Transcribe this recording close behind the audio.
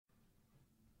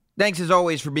Thanks as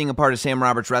always for being a part of Sam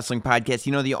Roberts Wrestling Podcast.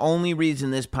 You know, the only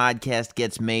reason this podcast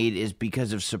gets made is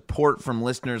because of support from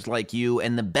listeners like you.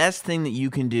 And the best thing that you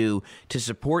can do to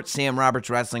support Sam Roberts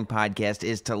Wrestling Podcast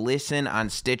is to listen on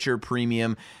Stitcher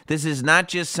Premium. This is not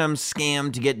just some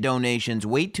scam to get donations.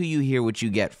 Wait till you hear what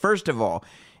you get. First of all,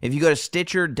 if you go to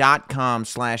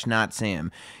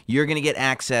Stitcher.com/NotSam, you're going to get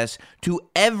access to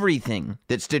everything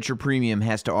that Stitcher Premium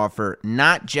has to offer,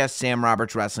 not just Sam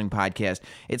Roberts Wrestling Podcast.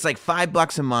 It's like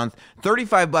 $5 a month,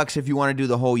 $35 if you want to do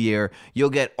the whole year. You'll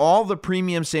get all the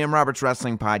premium Sam Roberts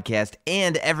Wrestling Podcast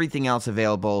and everything else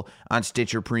available on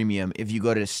Stitcher Premium if you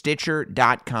go to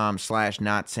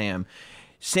Stitcher.com/NotSam.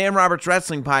 Sam Roberts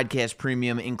Wrestling Podcast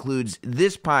Premium includes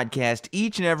this podcast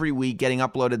each and every week getting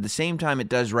uploaded the same time it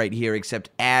does right here, except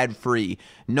ad-free.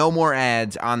 No more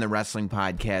ads on the wrestling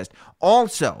podcast.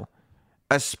 Also,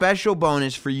 a special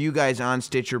bonus for you guys on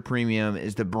Stitcher Premium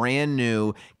is the brand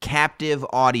new Captive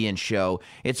Audience Show.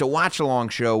 It's a watch-along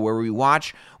show where we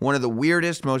watch one of the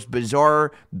weirdest, most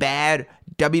bizarre, bad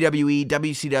WWE,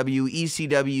 WCW,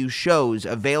 ECW shows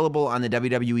available on the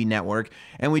WWE Network,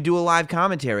 and we do a live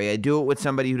commentary. I do it with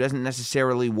somebody who doesn't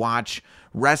necessarily watch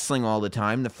wrestling all the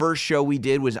time. The first show we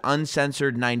did was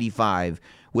Uncensored 95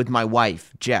 with my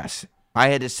wife, Jess. I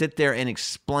had to sit there and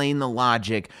explain the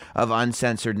logic of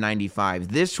Uncensored 95.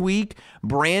 This week,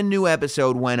 brand new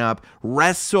episode went up,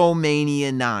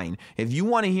 WrestleMania 9. If you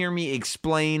want to hear me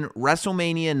explain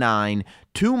WrestleMania 9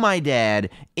 to my dad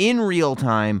in real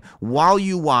time while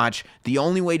you watch, the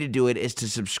only way to do it is to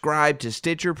subscribe to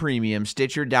Stitcher Premium,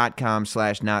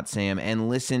 Stitcher.com/NotSam, and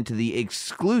listen to the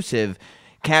exclusive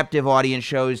Captive Audience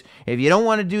shows. If you don't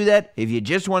want to do that, if you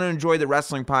just want to enjoy the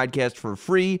wrestling podcast for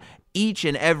free each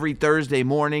and every Thursday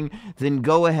morning, then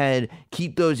go ahead,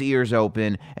 keep those ears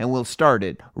open, and we'll start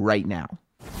it right now.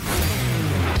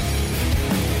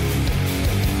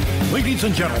 Ladies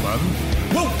and gentlemen,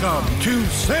 welcome to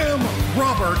Sam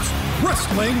Roberts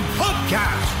Wrestling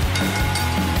Podcast.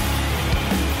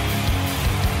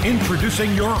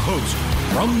 Introducing your host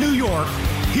from New York,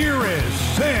 here is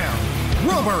Sam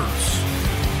Roberts.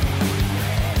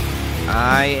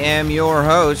 I am your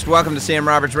host. Welcome to Sam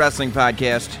Roberts Wrestling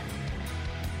Podcast.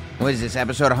 What is this,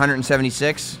 episode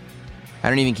 176? I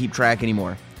don't even keep track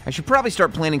anymore. I should probably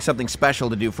start planning something special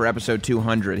to do for episode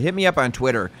 200. Hit me up on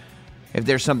Twitter if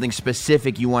there's something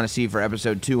specific you want to see for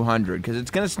episode 200, because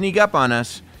it's going to sneak up on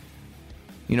us.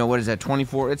 You know, what is that,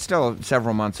 24? It's still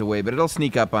several months away, but it'll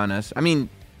sneak up on us. I mean,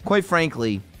 quite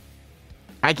frankly,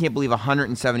 I can't believe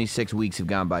 176 weeks have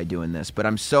gone by doing this, but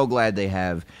I'm so glad they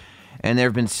have. And there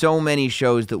have been so many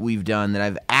shows that we've done that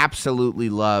I've absolutely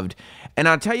loved. And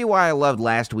I'll tell you why I loved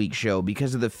last week's show,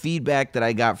 because of the feedback that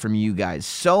I got from you guys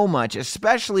so much,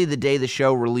 especially the day the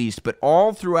show released, but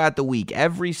all throughout the week,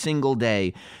 every single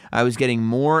day, I was getting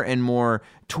more and more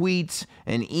tweets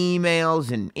and emails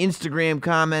and Instagram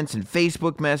comments and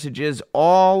Facebook messages,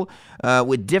 all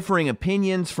with differing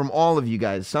opinions from all of you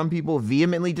guys. Some people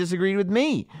vehemently disagreed with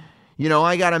me. You know,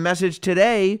 I got a message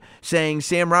today saying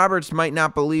Sam Roberts might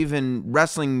not believe in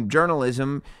wrestling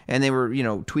journalism, and they were, you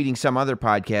know, tweeting some other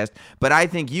podcast, but I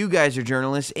think you guys are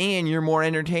journalists and you're more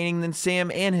entertaining than Sam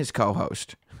and his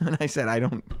co-host. And I said, I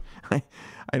don't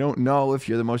know if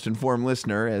you're the most informed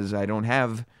listener, as I don't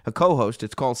have a co-host.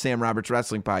 It's called Sam Roberts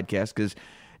Wrestling Podcast, because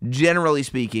generally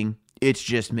speaking, it's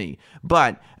just me.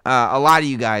 But a lot of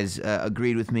you guys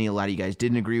agreed with me. A lot of you guys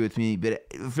didn't agree with me. But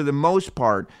for the most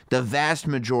part, the vast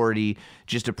majority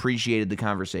just appreciated the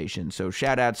conversation. So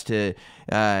shout outs to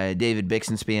David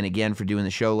Bixenspan again for doing the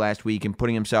show last week and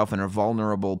putting himself in a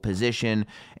vulnerable position.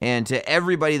 And to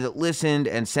everybody that listened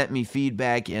and sent me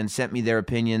feedback and sent me their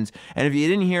opinions. And if you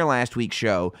didn't hear last week's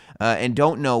show and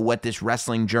don't know what this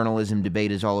wrestling journalism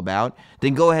debate is all about,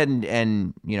 then go ahead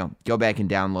and you know, go back and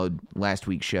download last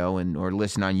week's show or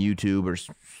listen on YouTube or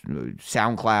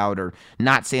SoundCloud or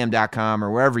notsam.com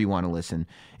or wherever you want to listen.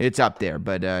 It's up there,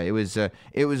 but it was a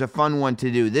fun one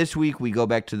to do. This week we go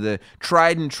back to the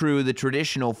tried and true, the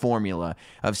traditional formula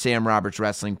of Sam Roberts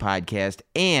Wrestling Podcast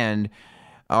and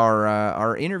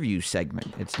our interview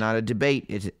segment. It's not a debate.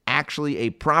 It's actually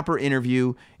a proper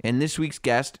interview, and this week's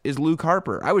guest is Luke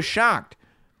Harper. I was shocked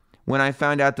when I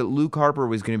found out that Luke Harper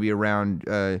was going to be around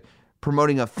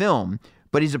promoting a film.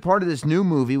 But he's a part of this new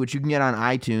movie, which you can get on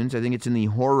iTunes. I think it's in the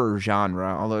horror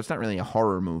genre, although it's not really a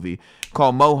horror movie,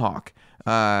 called Mohawk.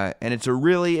 And it's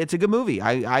a good movie.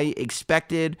 I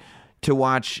expected to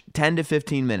watch 10 to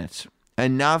 15 minutes,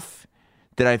 enough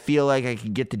that I feel like I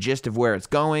could get the gist of where it's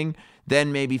going,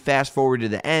 then maybe fast forward to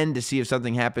the end to see if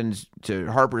something happens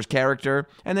to Harper's character,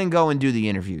 and then go and do the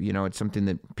interview. You know, it's something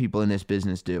that people in this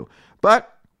business do.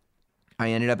 But I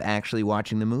ended up actually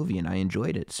watching the movie, and I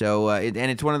enjoyed it. So, and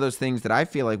it's one of those things that I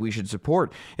feel like we should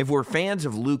support if we're fans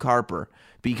of Luke Harper,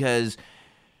 because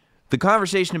the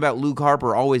conversation about Luke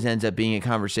Harper always ends up being a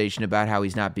conversation about how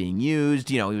he's not being used.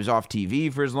 He was off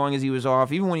TV for as long as he was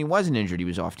off. Even when he wasn't injured, he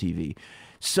was off TV.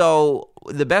 So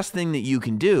the best thing that you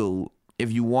can do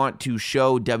if you want to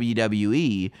show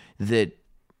WWE that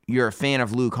you're a fan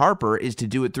of Luke Harper is to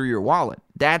do it through your wallet.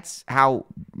 That's how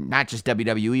not just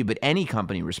WWE, but any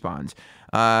company responds.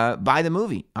 Buy the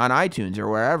movie on iTunes or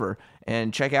wherever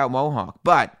and check out Mohawk.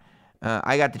 But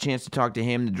I got the chance to talk to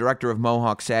him. The director of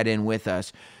Mohawk sat in with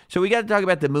us. So we got to talk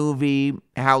about the movie,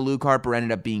 how Luke Harper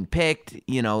ended up being picked,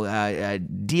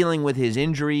 dealing with his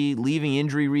injury, leaving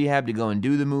injury rehab to go and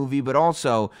do the movie, but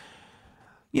also,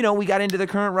 we got into the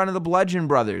current run of the Bludgeon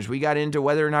Brothers. We got into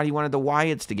whether or not he wanted the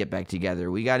Wyatts to get back together.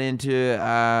 We got into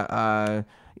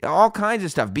all kinds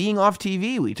of stuff. Being off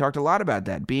TV, we talked a lot about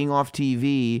that. Being off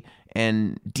TV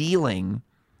and dealing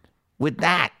with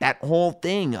that whole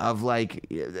thing of like,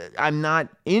 I'm not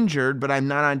injured, but I'm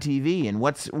not on TV. And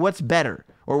what's better?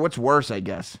 Or what's worse, I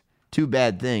guess? Two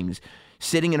bad things.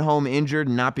 Sitting at home injured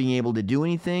and not being able to do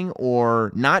anything,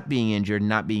 or not being injured and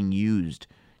not being used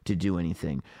to do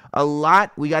anything. A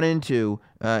lot we got into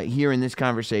here in this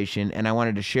conversation, and I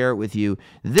wanted to share it with you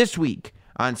this week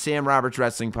on Sam Roberts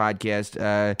Wrestling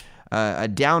Podcast. A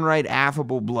downright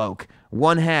affable bloke,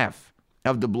 one half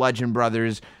of the Bludgeon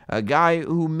Brothers, a guy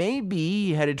who may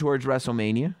be headed towards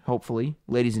WrestleMania, hopefully.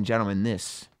 Ladies and gentlemen,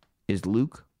 this is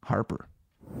Luke Harper.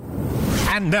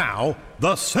 And now,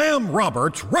 the Sam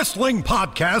Roberts Wrestling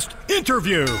Podcast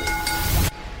interview.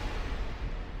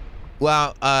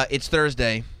 Well, it's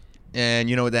Thursday, and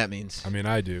you know what that means. I mean,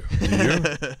 I do. Do you?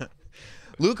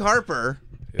 Luke Harper.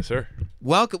 Yes, sir.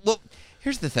 Welcome. Well,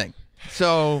 here's the thing.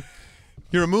 So,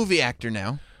 you're a movie actor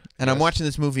now, and I'm watching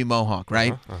this movie Mohawk,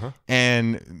 right?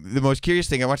 And the most curious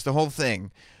thing, I watched the whole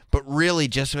thing, but really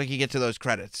just so I could get to those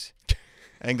credits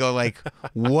and go like,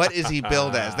 what is he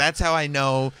billed as? That's how I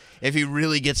know if he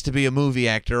really gets to be a movie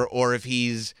actor or if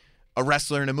he's a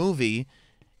wrestler in a movie.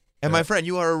 And my friend,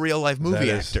 you are a real-life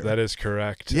movie actor. That is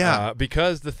correct. Yeah.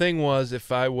 Because the thing was,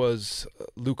 if I was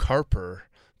Luke Harper,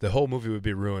 the whole movie would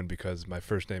be ruined because my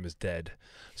first name is dead.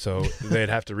 So they'd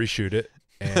have to reshoot it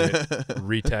and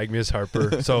re-tag me as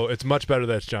Harper. So it's much better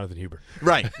that it's Jonathan Huber.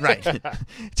 Right. It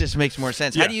just makes more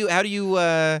sense. Yeah. How do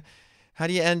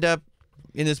you end up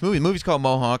in this movie? The movie's called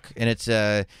Mohawk, and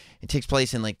it takes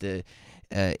place in like the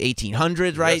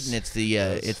 1800s, right? Yes.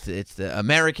 And it's the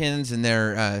Americans, and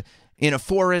they're in a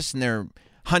forest, and they're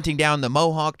hunting down the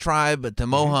Mohawk tribe. But the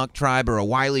Mohawk tribe are a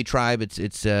wily tribe.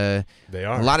 It's They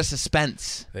are a lot of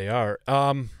suspense. They are.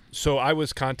 So I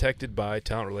was contacted by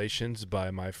Talent Relations by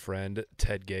my friend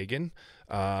Ted Gagan,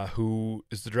 who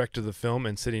is the director of the film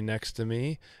and sitting next to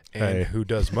me, and who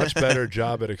does much better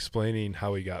job at explaining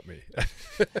how he got me.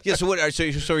 Yeah. So what?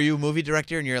 So are you a movie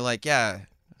director, and you're like, yeah,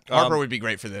 Harper would be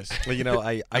great for this. Well,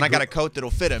 I got a coat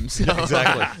that'll fit him. So. Yeah,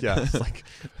 exactly. Yeah, it's like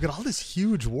we got all this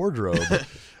huge wardrobe.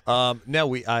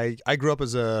 I grew up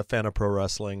as a fan of pro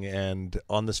wrestling, and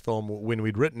on this film, when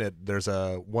we'd written it, there's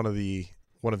one of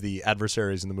the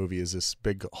adversaries in the movie is this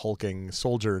big hulking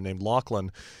soldier named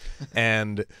Lachlan,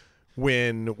 and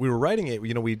when we were writing it, we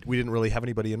didn't really have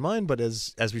anybody in mind, but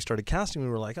as we started casting, we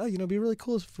were like, it'd be really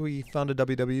cool if we found a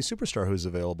WWE superstar who's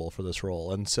available for this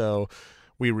role, and so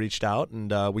we reached out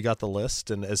and we got the list,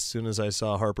 and as soon as I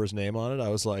saw Harper's name on it, I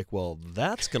was like, well,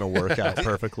 that's going to work out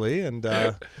perfectly. And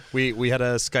we had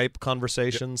a Skype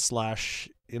conversation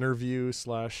 / interview /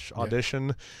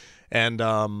 audition. And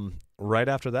right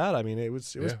after that, I mean, it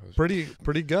was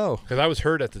pretty go. Because I was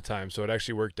hurt at the time, so it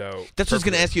actually worked out. That's what I was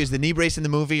going to ask you. Is the knee brace in the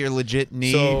movie your legit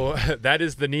knee? So that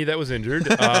is the knee that was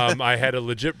injured. I had a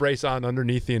legit brace on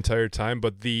underneath the entire time,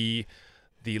 but the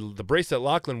brace that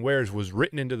Lachlan wears was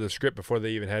written into the script before they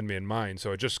even had me in mind,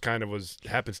 so it just kind of was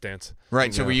happenstance.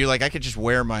 Right. So were you like, I could just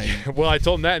wear my? Well, I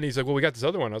told him that, and he's like, "Well, we got this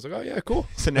other one." I was like, "Oh yeah, cool."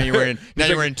 So now you're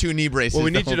wearing two knee braces. Well,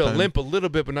 we need you to limp a little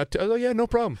bit, but not. I was like, "Yeah, no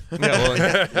problem."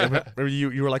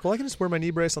 You were like, "Well, I can just wear my knee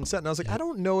brace on set," and I was like, "I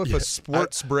don't know if a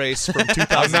sports brace from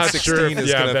 2016 I'm not sure if,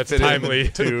 is going to fit timely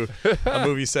to a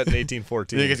movie set in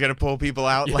 1814." You think it's going to pull people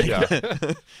out?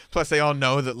 Plus, they all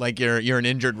know that like you're an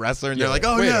injured wrestler, and they're like,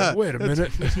 "Oh yeah, wait a minute."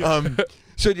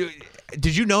 So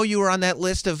did you know you were on that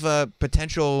list of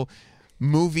potential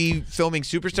movie filming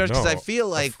superstars? Because I feel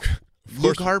like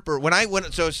Luke Harper. When I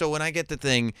get the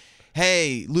thing,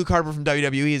 hey, Luke Harper from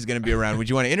WWE is going to be around. Would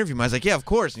you want to interview him? I was like, yeah, of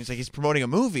course. And he's like, he's promoting a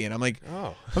movie, and I'm like,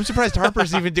 I'm surprised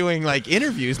Harper's even doing like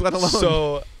interviews, let alone.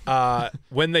 So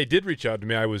when they did reach out to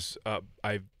me,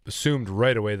 I assumed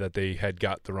right away that they had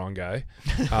got the wrong guy,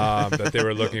 that they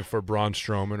were looking for Braun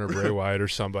Strowman or Bray Wyatt or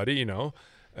somebody, you know.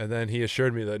 And then he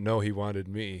assured me that, no, he wanted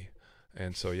me.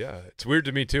 And so, yeah, it's weird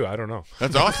to me, too. I don't know.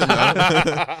 That's awesome,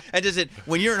 though. And does it,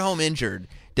 when you're at home injured,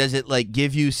 does it, like,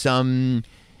 give you some,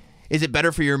 is it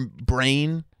better for your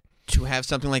brain to have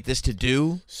something like this to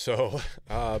do? So,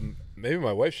 maybe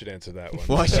my wife should answer that one.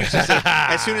 Well, she just said,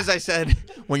 as soon as I said,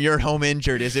 when you're at home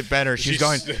injured, is it better? She's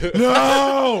going,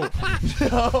 no!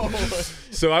 No!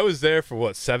 So I was there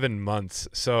for, 7 months.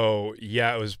 So,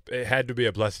 yeah, it had to be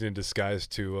a blessing in disguise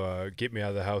to get me out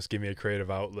of the house, give me a creative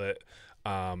outlet.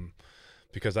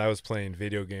 Because I was playing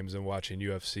video games and watching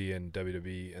UFC and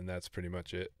WWE, and that's pretty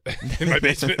much it in my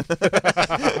basement.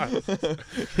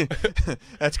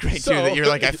 That's great, too, that you're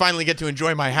like, I finally get to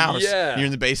enjoy my house. Yeah. You're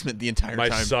in the basement the entire My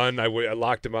time. My son, I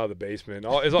locked him out of the basement.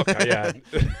 It's all yeah.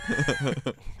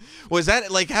 Was that,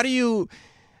 like, how do you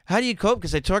cope?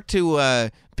 Because I talked to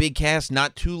Big Cass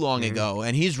not too long ago,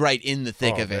 and he's right in the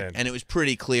thick of it. Man. And it was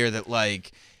pretty clear that,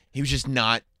 like, he was just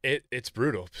not. It's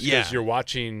brutal because you're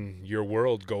watching your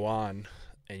world go on,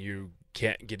 and you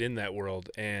can't get in that world,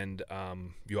 and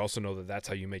you also know that that's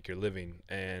how you make your living,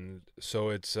 and so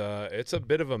it's a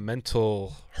bit of a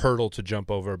mental hurdle to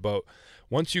jump over. But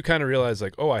once you kind of realize,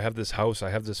 like, oh, I have this house,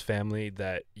 I have this family,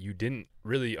 that you didn't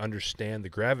really understand the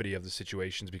gravity of the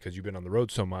situations because you've been on the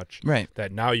road so much, right?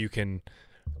 That now you can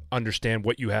understand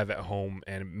what you have at home,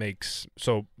 and it makes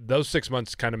so those 6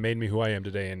 months kind of made me who I am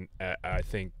today, and I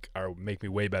think make me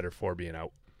way better for being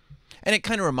out. And it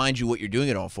kind of reminds you what you're doing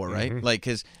it all for, right? Mm-hmm. Like,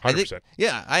 because 100%.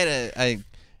 Yeah, I had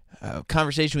a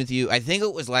conversation with you. I think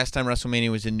it was last time WrestleMania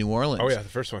was in New Orleans. Oh yeah, the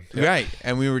first one. Yeah. Right,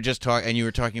 and we were just talking, and you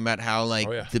were talking about how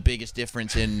the biggest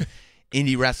difference in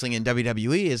indie wrestling and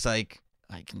WWE is like,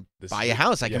 I can buy a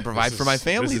house, I can provide for my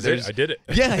family. I did it.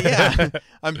 Yeah,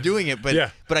 I'm doing it, but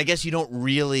yeah. But I guess you don't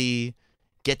really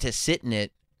get to sit in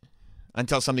it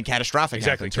until something catastrophic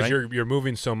happens, right? Because you're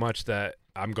moving so much that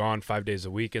I'm gone 5 days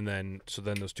a week, and then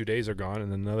those 2 days are gone,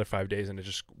 and then another 5 days, and it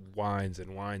just winds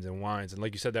and winds and winds. And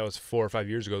like you said, that was 4 or 5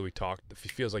 years ago that we talked. It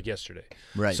feels like yesterday.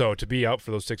 Right. So to be out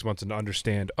for those 6 months and to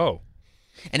understand, oh.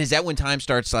 And is that when time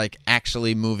starts, like,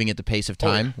 actually moving at the pace of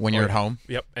time when you're at home?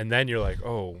 Yep. And then you're like,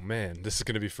 oh, man, this is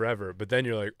going to be forever. But then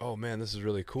you're like, oh, man, this is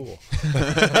really cool.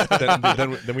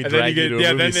 then we drag you to a movie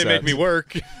then they set. make me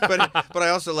work. But I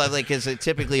also love, like, because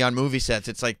typically on movie sets,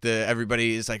 it's like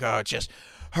everybody is like, oh, just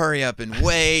hurry up and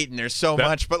wait, and there's so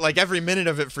much. But, like, every minute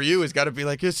of it for you has got to be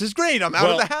like, this is great. I'm out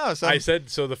of the house. I said,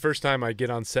 so the first time I get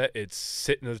on set, it's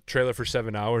sit in the trailer for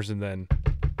 7 hours, and then,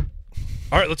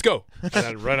 all right, let's go. And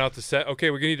I run out the set. Okay,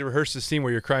 we're going to need to rehearse the scene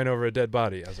where you're crying over a dead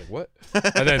body. I was like, what?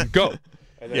 And then go.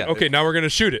 And then, okay, now we're going to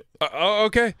shoot it.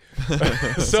 Okay.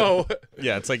 So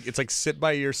yeah, it's like sit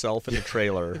by yourself in a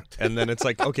trailer, and then it's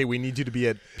like, okay, we need you to be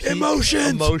at peak Emotions!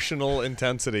 emotional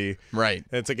intensity. Right.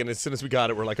 And it's like, and as soon as we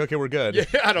got it, we're like, okay, we're good. Yeah,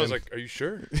 and I was like, are you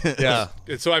sure? Yeah.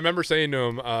 And so I remember saying to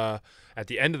him at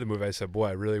the end of the movie, I said, boy,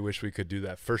 I really wish we could do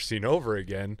that first scene over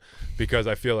again, because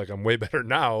I feel like I'm way better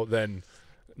now than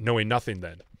knowing nothing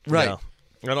then. Right. Yeah.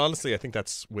 And honestly, I think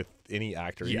that's with any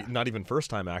actor, not even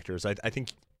first-time actors. I think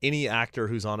any actor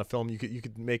who's on a film, you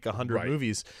could make 100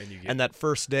 movies, and that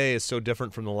first day is so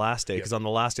different from the last day, because on the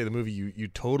last day of the movie, you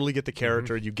totally get the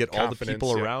character, you get all the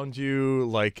people around you,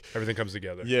 like everything comes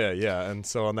together. Yeah. And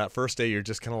so on that first day, you're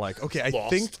just kind of like, okay, I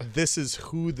think this is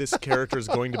who this character is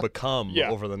going to become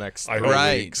over the next 3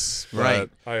 weeks. Right.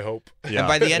 I hope. And Yeah.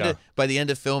 by the end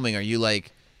of filming, are you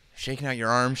like shaking out your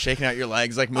arms, shaking out your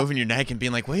legs, like moving your neck and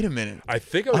being like, wait a minute, I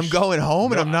think I'm going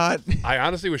home and I'm not. I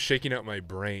honestly was shaking out my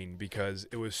brain because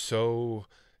it was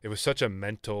such a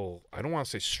mental, I don't want to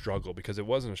say struggle, because it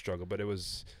wasn't a struggle, but it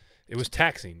was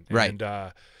taxing. Right. And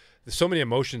there's so many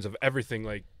emotions of everything,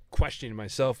 like questioning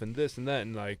myself and this and that.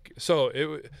 And like, so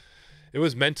it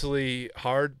was mentally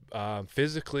hard,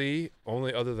 physically,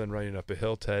 only other than running up a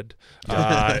hill, Ted.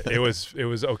 It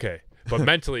was okay. But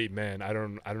mentally, man, I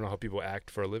don't know how people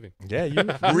act for a living. Yeah, you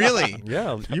Really?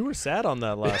 Yeah, you were sad on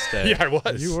that last day. Yeah, I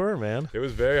was. You were, man. It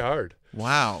was very hard.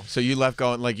 Wow. So you left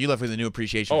with a new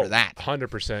appreciation for that.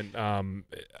 100%.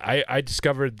 I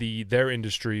discovered their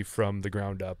industry from the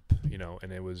ground up,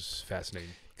 and it was fascinating.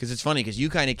 Because it's funny, because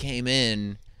you kind of came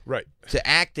in right to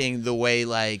acting the way,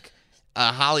 like,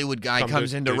 a Hollywood guy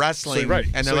comes into wrestling, right.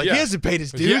 and they're So, like, yeah. he hasn't paid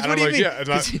his dues. Yeah, What do you I'm mean? like, yeah,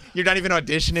 'Cause you're not even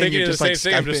auditioning. Thinking You're of just the like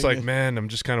same thing. I'm just Skyping. like, man, I'm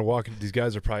just kind of walking. These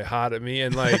guys are probably hot at me,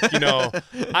 and like, you know,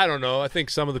 I don't know. I think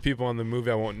some of the people on the movie,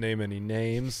 I won't name any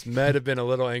names, might have been a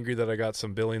little angry that I got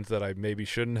some billings that I maybe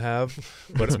shouldn't have.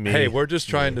 But hey, we're just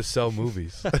trying to sell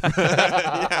movies.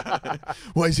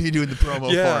 Why is he doing the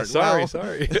promo for it?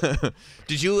 Sorry.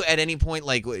 Did you at any point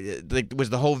like was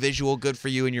the whole visual good for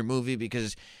you in your movie?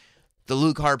 Because the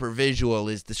Luke Harper visual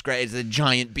is the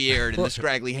giant beard and the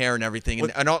scraggly hair and everything,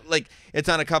 and all, like it's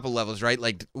on a couple levels, right?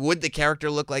 Like, would the character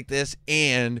look like this?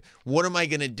 And what am I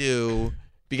gonna do?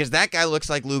 Because that guy looks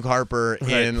like Luke Harper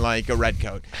in like a red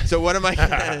coat. So what am I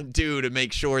gonna do to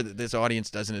make sure that this audience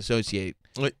doesn't associate?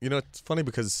 You know, it's funny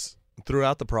because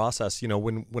throughout the process, you know,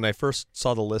 when I first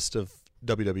saw the list of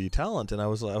WWE talent, and I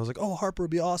was like, oh, Harper would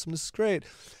be awesome. This is great.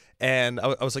 And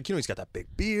I was like, you know, he's got that big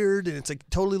beard, and it's like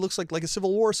totally looks like a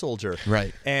Civil War soldier.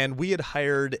 Right. And we had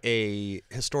hired a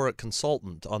historic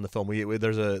consultant on the film.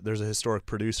 There's a historic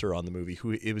producer on the movie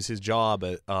who it was his job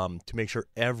to make sure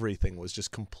everything was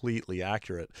just completely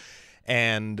accurate.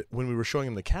 And when we were showing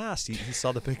him the cast, he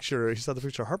saw the picture. He saw the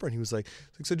picture of Harper, and he was like,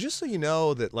 so just so you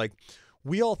know that like.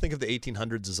 We all think of the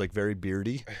 1800s as like very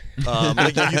beardy.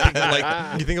 Like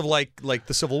you think of like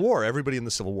the Civil War. Everybody in the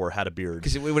Civil War had a beard.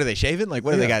 Because what are they shaving? Like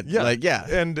what do they got? Yeah. Like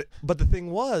But the thing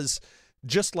was,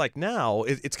 just like now,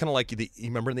 it's kind of like you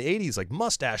remember in the 80s, like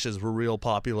mustaches were real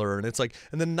popular, and it's like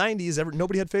in the 90s,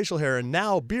 nobody had facial hair, and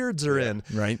now beards are in.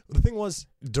 Right. The thing was,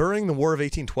 during the War of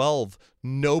 1812,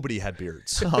 nobody had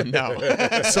beards. Oh no.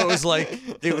 So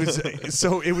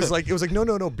it was like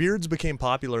no, beards became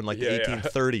popular in like the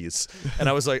 1830s, and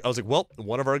I was like, well,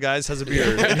 one of our guys has a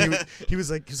beard, and he was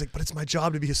like, but it's my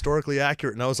job to be historically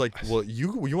accurate, and I was like, well,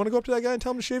 you want to go up to that guy and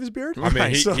tell him to shave his beard? I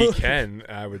mean, he can.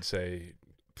 I would say.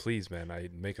 Please, man, I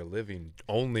make a living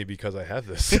only because I have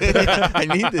this. I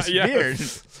need this beard.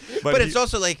 But it's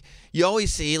also like you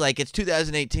always see, like it's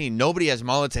 2018. Nobody has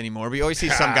mullets anymore, but you always see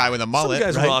some guy with a mullet. Some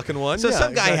guy's right? rocking one. So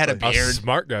some guy had a beard. A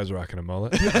smart guy's rocking a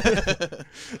mullet.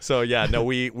 So yeah, no,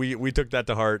 we took that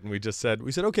to heart, and we said,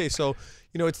 okay, so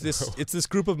you know, it's this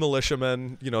group of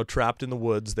militiamen, you know, trapped in the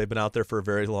woods. They've been out there for a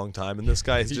very long time, and this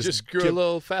guy has just grew a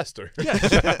little faster. Yeah,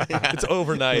 it's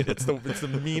overnight. It's the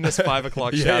meanest 5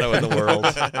 o'clock shadow in the world.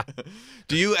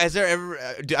 Do you, as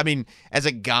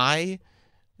a guy,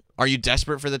 are you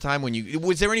desperate for the time when you?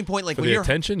 Was there any point like for when the you're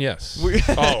attention? Yes.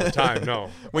 Time? No.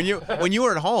 When you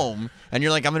were at home and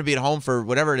you're like, I'm going to be at home for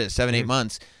whatever it is, 7-8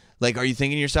 months. Like, are you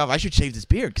thinking to yourself, I should shave this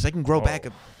beard because I can grow back?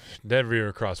 Never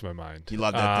even crossed my mind. You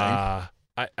love that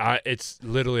thing. It's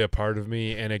literally a part of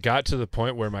me, and it got to the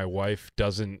point where my wife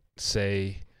doesn't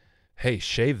say, hey,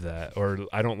 shave that, or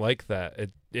I don't like that.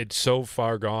 It's so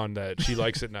far gone that she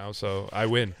likes it now, so I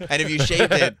win. And if you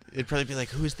shaved it, it'd probably be like,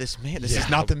 who is this man? This is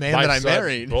not the man that I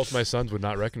married. Both my sons would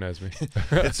not recognize me.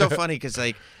 It's so funny because,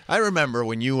 like, I remember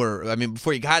when you were,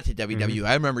 before you got to WWE,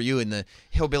 I remember you in the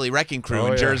Hillbilly Wrecking Crew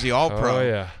in Jersey All-Pro. Oh,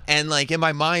 yeah. And, like, in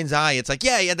my mind's eye, it's like,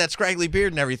 yeah, he had that scraggly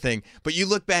beard and everything. But you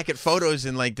look back at photos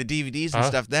and, like, the DVDs and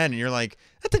stuff then, and you're like,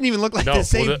 that didn't even look like the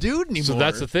same dude anymore. So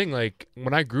that's the thing. Like,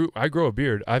 when I grow a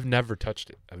beard, I've never touched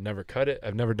it. I've never cut it.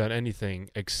 I've never done anything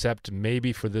except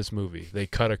maybe for this movie. They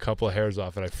cut a couple of hairs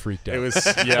off, and I freaked out. It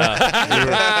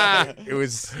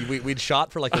was we'd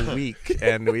shot for like a week,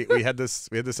 and we had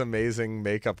this amazing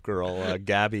makeup girl,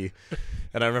 Gabby.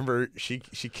 And I remember she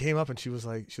came up and she was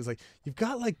like, you've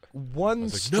got like one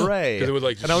stray. Because it would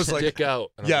like just and I was stick like,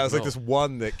 out. And yeah, it was like this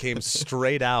one that came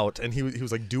straight out, and he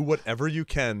was like, do whatever you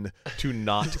can to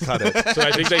not cut it. So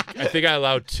I think I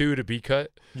allowed 2 to be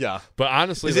cut. Yeah. But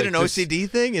honestly, is it an OCD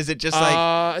thing? Is it just like?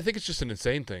 I think it's just an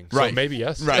insane thing. Right. So maybe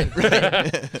yes. Right.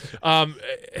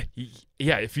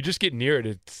 Yeah. If you just get near it,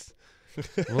 it's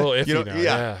a little iffy now.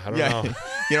 Yeah. I don't know.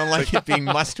 You don't like it being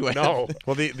mussed with. No.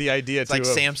 Well, the idea it's too like of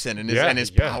Samson and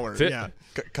his power. Yeah.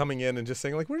 Coming in and just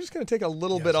saying like, we're just going to take a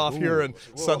little bit off here, and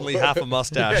suddenly half a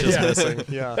mustache is missing.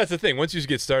 Yeah. That's the thing. Once you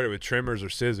get started with trimmers or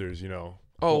scissors, you know.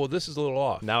 Oh, well, this is a little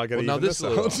off. Now I got to even this is a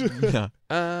little off.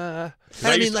 I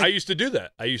used to do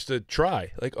that. I used to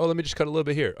try. Like, let me just cut a little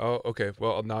bit here. Oh, okay.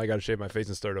 Well, now I got to shave my face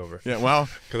and start over. Yeah, well.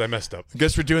 Because I messed up.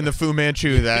 Guess we're doing the Fu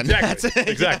Manchu then.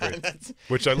 Exactly.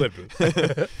 Which I lived with.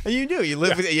 And you do. You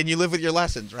live with your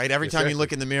lessons, right? Every time you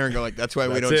look in the mirror and go like, that's why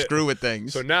we don't screw with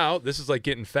things. So now, this is like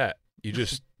getting fat. You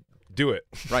just do it.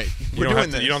 Right. You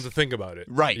don't have to think about it.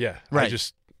 Right. Yeah. Right.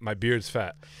 My beard's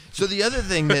fat. So the other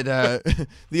thing that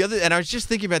and I was just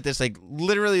thinking about this like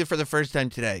literally for the first time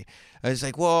today. I was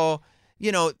like, well,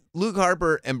 you know, Luke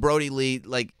Harper and Brody Lee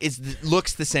like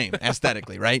looks the same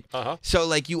aesthetically, right? Uh-huh. So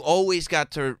like you always got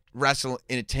to wrestle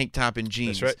in a tank top and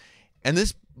jeans. That's right. And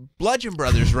this Bludgeon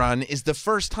Brothers run is the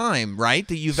first time, right,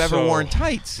 that you've ever worn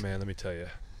tights. Man, let me tell you.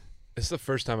 It's the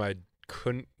first time I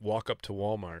couldn't walk up to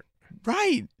Walmart.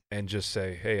 Right. And just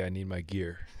say, hey, I need my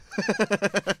gear.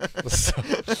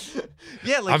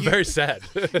 Yeah, like I'm very sad.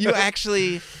 You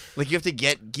actually, like, you have to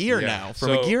get gear now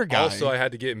from a gear guy. Also, I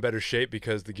had to get in better shape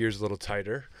because the gear's a little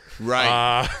tighter.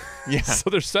 Right. Yeah. So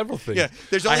there's several things. Yeah.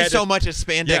 There's only so much a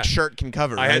spandex shirt can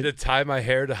cover. I had to tie my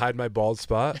hair to hide my bald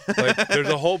spot. Like, there's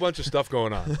a whole bunch of stuff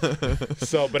going on.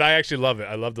 But I actually love it.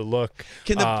 I love the look.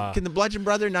 Can the Bludgeon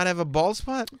Brother not have a bald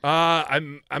spot? I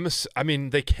mean,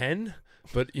 they can.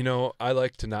 But I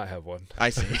like to not have one. I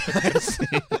see.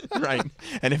 Right.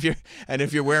 And if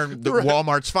you're wearing the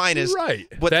Walmart's finest, right?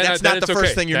 But that's not the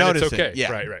first thing you're noticing. It's okay. Yeah.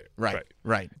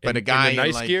 Right. But a guy in the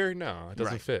nice gear, no, it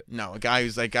doesn't fit. No, a guy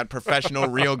who's like got professional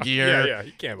real gear. Yeah.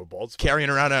 You can't have a bald spot. Carrying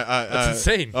around that's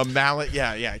insane. A mallet.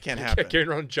 Yeah. It can't happen. Carrying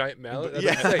around a giant mallet.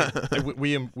 That's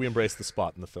insane. We embrace the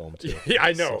spot in the film too. Yeah,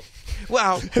 I know.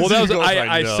 Well, that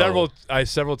was I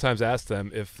several times asked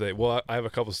them if they. Well, I have a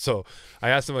couple. So I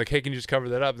asked them like, hey, can you just cover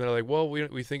that up? And they're like, well,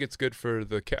 we think it's good for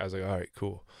the cat. I was like, all right,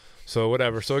 cool. So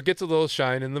whatever. So it gets a little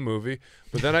shine in the movie.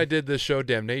 But then I did the show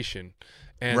Damnation,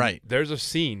 and there's a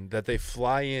scene that they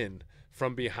fly in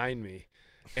from behind me,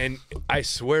 and I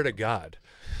swear to God,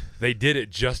 they did it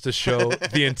just to show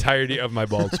the entirety of my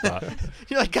bald spot.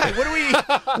 You're like, God,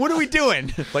 what are we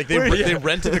doing? Like they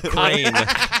rented a crane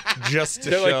just to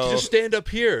They're show. like, just stand up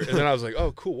here. And then I was like,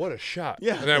 oh, cool, what a shot.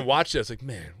 Yeah. And then I watched it. I was like,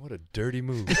 man, what a dirty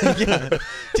move. Yeah.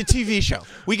 It's a TV show.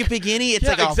 We can pick any. It's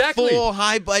like a full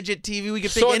high budget TV. We can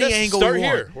pick any angle we want.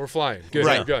 Start here. We're flying. Good.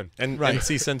 Right. Gun. And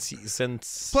see,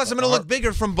 since plus I'm going to look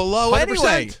bigger from below 100%.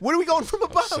 anyway. What are we going from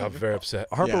above? So I'm very upset.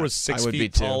 Harper was 6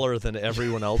 feet taller than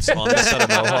everyone else on the set of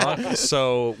Mohawk,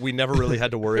 so we never really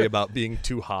had to worry about being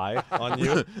too high on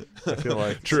you. I feel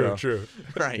like true.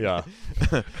 Right. Yeah.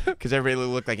 Because everybody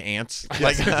looked like ants.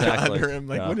 Yes, exactly. Under him.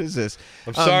 Like, what is this?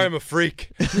 I'm sorry, I'm a freak.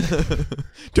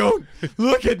 Don't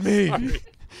look at me.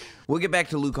 We'll get back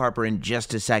to Luke Harper in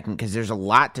just a second because there's a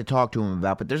lot to talk to him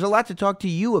about, but there's a lot to talk to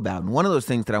you about. And one of those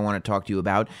things that I want to talk to you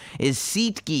about is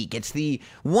SeatGeek. It's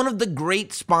one of the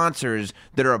great sponsors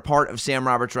that are a part of Sam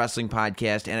Roberts Wrestling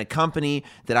Podcast and a company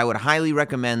that I would highly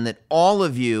recommend that all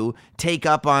of you take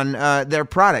up on their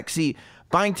products. See,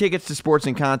 buying tickets to sports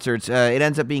and concerts, it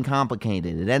ends up being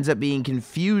complicated. It ends up being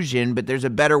confusion, but there's a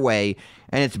better way,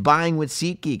 and it's buying with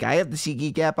SeatGeek. I have the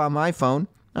SeatGeek app on my phone.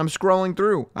 I'm scrolling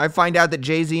through. I find out that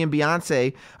Jay-Z and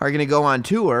Beyonce are going to go on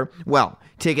tour. Well,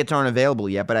 tickets aren't available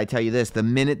yet, but I tell you this, the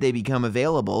minute they become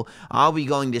available, I'll be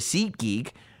going to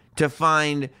SeatGeek to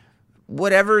find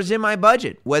whatever is in my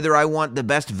budget, whether I want the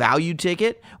best value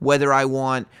ticket, whether I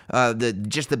want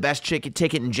just the best ticket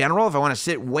in general. If I want to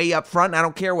sit way up front, I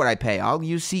don't care what I pay. I'll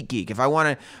use SeatGeek. If I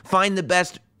want to find the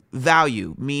best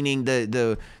value, meaning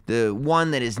the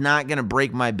one that is not going to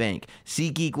break my bank,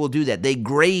 SeatGeek will do that. They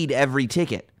grade every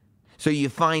ticket. So you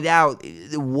find out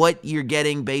what you're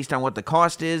getting based on what the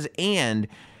cost is, and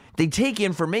they take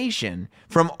information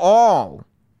from all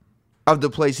of the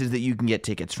places that you can get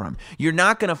tickets from. You're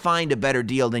not going to find a better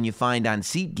deal than you find on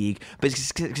SeatGeek, but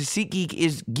SeatGeek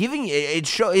is giving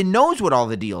it knows what all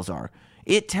the deals are.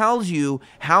 It tells you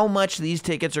how much these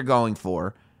tickets are going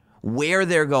for, where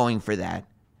they're going for that,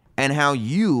 and how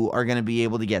you are going to be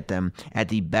able to get them at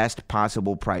the best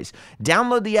possible price.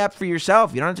 Download the app for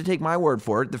yourself. You don't have to take my word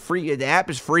for it. The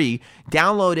app is free.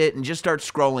 Download it and just start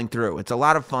scrolling through. It's a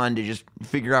lot of fun to just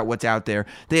figure out what's out there.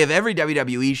 They have every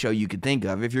WWE show you could think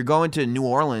of. If you're going to New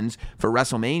Orleans for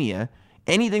WrestleMania,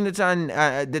 anything that's on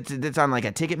that's on like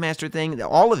a Ticketmaster thing,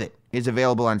 all of it is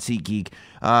available on SeatGeek.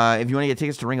 If you want to get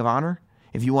tickets to Ring of Honor,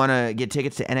 if you want to get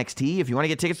tickets to NXT, if you want to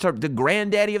get tickets to the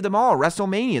granddaddy of them all,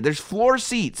 WrestleMania, there's floor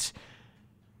seats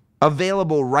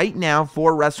available right now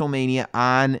for WrestleMania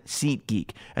on SeatGeek.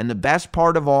 And the best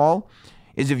part of all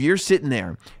is if you're sitting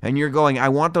there and you're going, I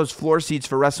want those floor seats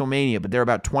for WrestleMania, but they're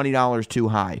about $20 too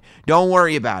high. Don't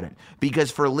worry about it,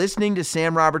 because for listening to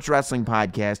Sam Roberts Wrestling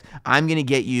Podcast, I'm going to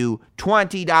get you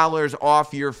 $20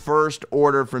 off your first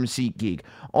order from SeatGeek.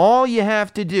 All you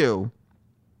have to do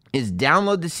is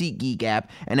download the SeatGeek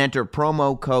app and enter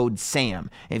promo code SAM.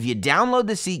 If you download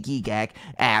the SeatGeek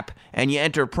app and you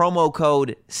enter promo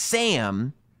code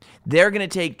SAM, they're going to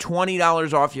take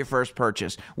 $20 off your first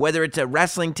purchase. Whether it's a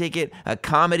wrestling ticket, a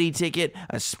comedy ticket,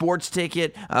 a sports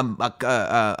ticket,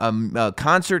 a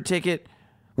concert ticket,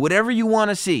 whatever you want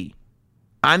to see,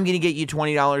 I'm going to get you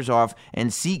 $20 off, and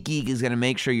SeatGeek is going to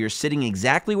make sure you're sitting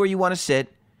exactly where you want to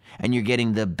sit, and you're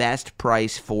getting the best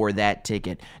price for that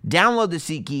ticket. Download the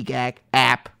SeatGeek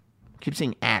app. I keep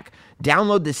saying app.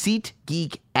 Download the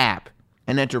SeatGeek app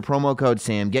and enter promo code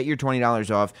SAM. Get your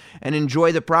 $20 off and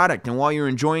enjoy the product. And while you're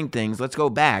enjoying things, let's go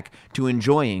back to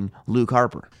enjoying Luke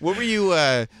Harper. What were you,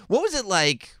 what was it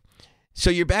like? So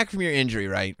you're back from your injury,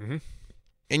 right? Mm-hmm.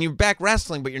 And you're back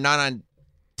wrestling, but you're not on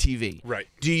TV. Right.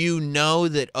 Do you know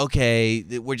that, okay,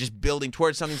 that we're just building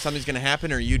towards something's going to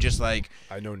happen, or are you just like...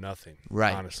 I know nothing,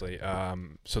 right. honestly.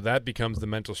 So that becomes the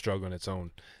mental struggle in its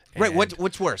own. Right. And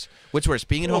What's worse? What's worse,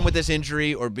 being at home with this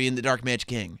injury or being the Dark Match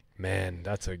King? Man,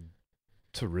 that's a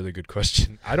really good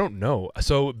question. I don't know.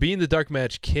 So being the Dark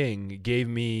Match King gave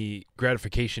me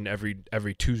gratification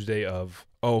every Tuesday of,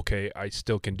 oh, okay, I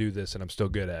still can do this and I'm still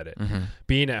good at it. Mm-hmm.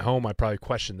 Being at home, I probably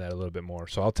questioned that a little bit more.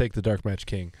 So I'll take the Dark Match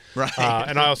King. Right.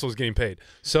 And I also was getting paid.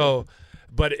 So,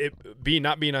 but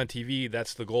not being on TV,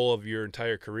 that's the goal of your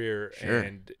entire career. Sure.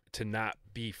 And to not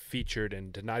be featured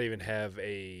and to not even have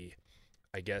an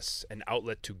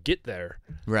outlet to get there,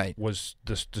 right, was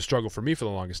the struggle for me for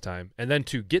the longest time. And then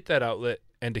to get that outlet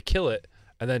and to kill it,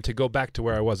 and then to go back to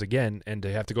where I was again and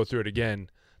to have to go through it again,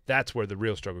 that's where the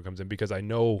real struggle comes in, because I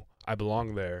know I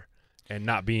belong there, and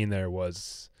not being there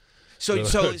was... So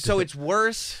it's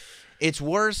worse. It's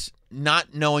worse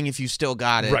not knowing if you still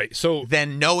got it, right? So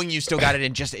than knowing you still got it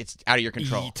and just it's out of your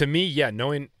control. To me, yeah,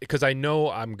 knowing, because I know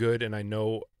I'm good and I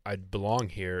know I belong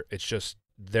here. It's just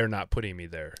they're not putting me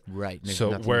there, right?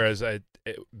 So whereas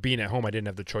being at home, I didn't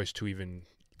have the choice to even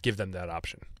give them that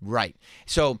option, right?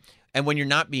 So, and when you're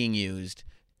not being used,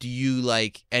 do you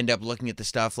like end up looking at the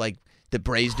stuff like that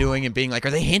Bray's doing and being like,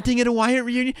 are they hinting at a Wyatt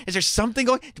reunion? Is there something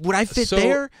going? Would I fit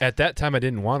there? At that time, I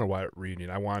didn't want a Wyatt reunion.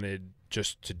 I wanted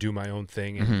just to do my own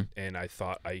thing, and I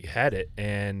thought I had it.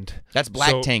 And that's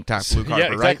black tank top, Luke Harper,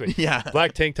 yeah, exactly. Right? Yeah,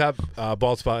 black tank top,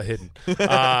 bald spot hidden.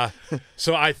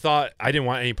 So I thought I didn't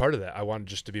want any part of that. I wanted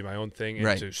just to be my own thing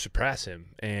and to suppress him.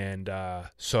 And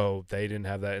so they didn't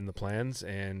have that in the plans.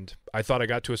 And I thought I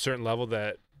got to a certain level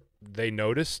that they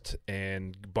noticed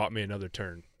and bought me another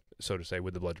turn, so to say,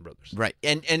 with the Bludgeon Brothers. Right.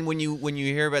 And when you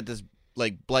hear about this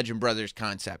like Bludgeon Brothers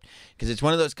concept, because it's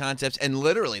one of those concepts, and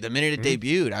literally the minute it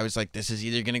debuted, I was like, this is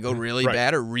either going to go really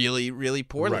bad or really, really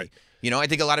poorly. Right. You know, I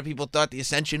think a lot of people thought the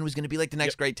Ascension was going to be like the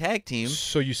next great tag team.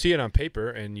 So you see it on paper,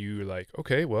 and you're like,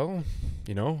 okay, well,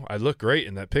 you know, I look great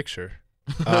in that picture.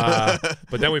 But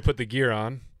then we put the gear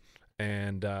on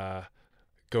and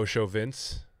go show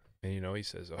Vince, and, you know, he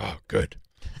says, oh, good.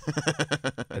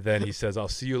 And then he says, I'll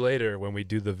see you later when we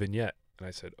do the vignette. And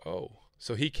I said, oh.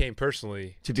 So he came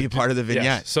personally to be a part of the vignette.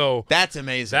 Yes. So that's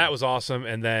amazing. That was awesome.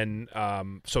 And then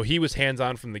so he was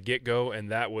hands-on from the get-go,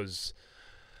 and that was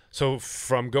so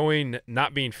from going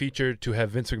not being featured to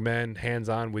have Vince McMahon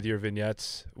hands-on with your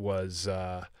vignettes was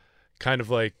kind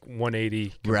of like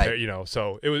 180 right. You know,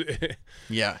 so it was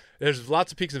yeah. There's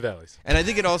lots of peaks and valleys. And I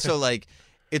think it also like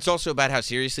it's also about how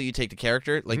seriously you take the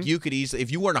character. Like you could easily,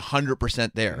 if you weren't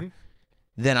 100% there,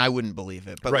 then I wouldn't believe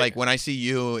it. But like when I see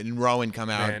you and Rowan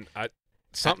come out, man,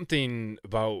 something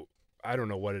about, I don't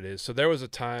know what it is. So there was a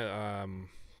time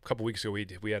a couple weeks ago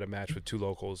we had a match with two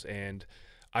locals, and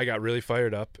I got really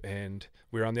fired up, and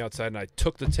we were on the outside, and I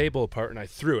took the table apart and I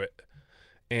threw it.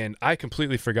 And I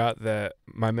completely forgot that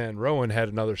my man Rowan had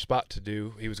another spot to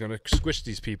do. He was going to squish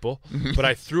these people, but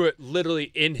I threw it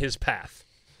literally in his path.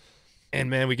 And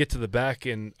man, we get to the back,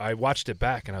 and I watched it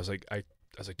back, and I was like,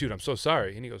 dude, I'm so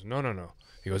sorry. And he goes, no.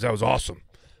 He goes, that was awesome.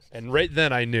 And right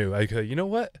then I knew. I go, you know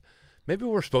what? Maybe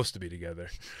we're supposed to be together.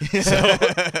 So,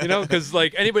 you know, because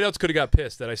like anybody else could have got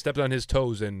pissed that I stepped on his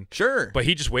toes, and sure, but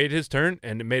he just waited his turn,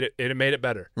 and it made it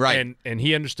better. Right. And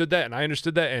he understood that, and I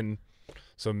understood that, and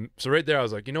so right there I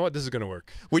was like, you know what, this is gonna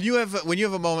work. When you have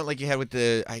a moment like you had with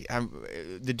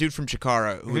the dude from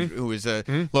Chikara who was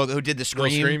who did the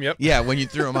scream, yep. Yeah, when you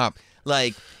threw him up,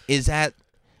 like is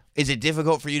it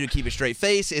difficult for you to keep a straight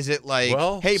face? Is it like,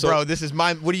 hey, bro, this is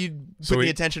mine. What are you putting the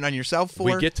attention on yourself for?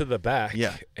 We get to the back,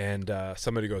 and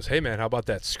somebody goes, hey, man, how about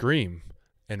that scream?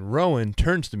 And Rowan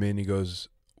turns to me, and he goes,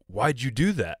 why'd you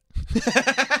do that?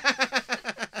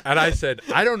 And I said,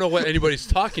 I don't know what anybody's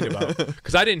talking about,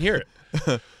 because I didn't hear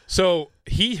it. So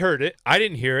he heard it. I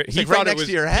didn't hear it. He thought it was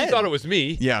your head. He thought it was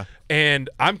me. Yeah. And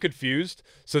I'm confused.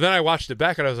 So then I watched it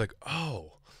back, and I was like, oh.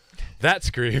 That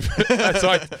scream.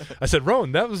 So I said,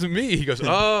 Rowan, that wasn't me. He goes,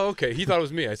 oh, okay. He thought it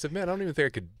was me. I said, man, I don't even think I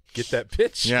could get that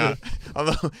pitch. Yeah.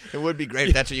 Although it would be great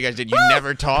if that's what you guys did. You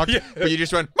never talked, but you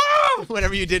just went, Mom!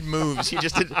 Whenever you did moves. You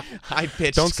just did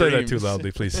high-pitched Don't screams. say that too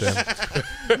loudly, please,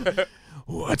 Sam.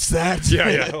 What's that?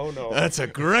 Yeah. Oh, no. That's a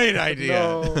great idea.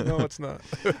 No, it's not.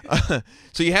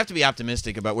 So you have to be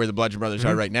optimistic about where the Bludgeon Brothers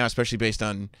are right now, especially based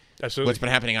on what's been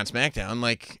happening on SmackDown.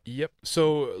 Like, yep.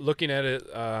 So looking at it,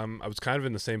 I was kind of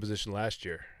in the same position last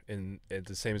year at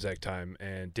the same exact time,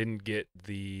 and didn't get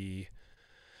the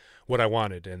what I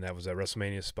wanted, and that was that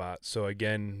WrestleMania spot. So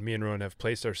again, me and Rowan have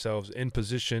placed ourselves in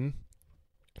position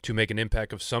to make an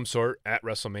impact of some sort at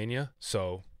WrestleMania.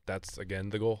 So that's,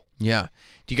 again, the goal. Yeah.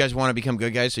 Do you guys want to become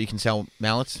good guys so you can sell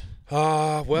mallets?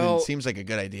 Well, it seems like a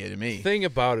good idea to me. The thing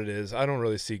about it is I don't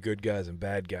really see good guys and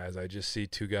bad guys. I just see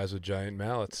two guys with giant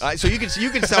mallets. So you can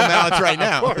sell mallets right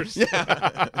now. Of course.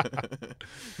 Yeah.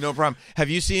 No problem. Have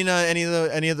you seen any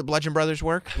of the Bludgeon Brothers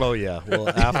work? Oh yeah. Well,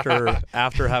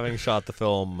 after having shot the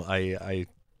film, I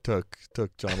took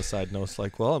John aside and I was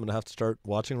like, well, I'm gonna have to start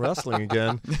watching wrestling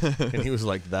again. And he was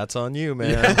like, that's on you,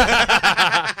 man.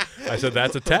 I said,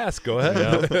 that's a task. Go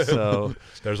ahead. Yeah, so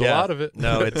there's a lot of it.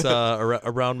 No, it's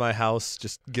around my house,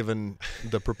 just given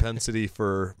the propensity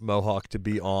for Mohawk to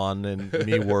be on and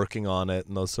me working on it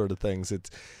and those sort of things.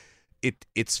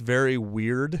 It's very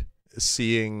weird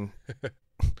seeing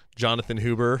Jonathan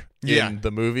Huber in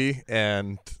the movie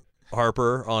and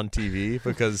Harper on TV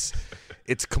because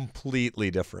it's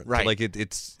completely different. Right. Like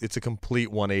it's a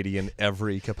complete 180 in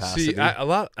every capacity.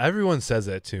 See, everyone says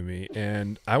that to me,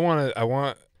 and I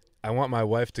want my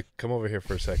wife to come over here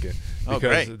for a second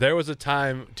because there was a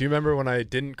time. Do you remember when I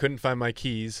couldn't find my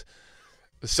keys?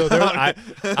 So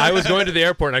I was going to the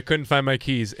airport and I couldn't find my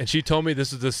keys, and she told me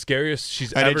this is the scariest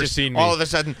she's ever seen me. All of a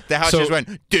sudden, the house just went.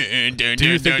 Dun, dun, do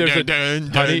you dun, think there's dun, dun,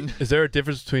 dun, honey? dun. Is there a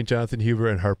difference between Jonathan Huber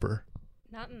and Harper?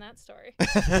 Not in that story.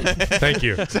 Thank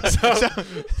you.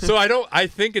 So I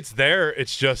think it's there.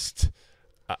 It's just.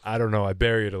 I don't know. I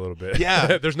bury it a little bit.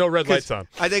 Yeah. There's no red lights on.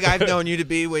 I think I've known you to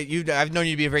be I've known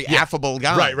you to be a very affable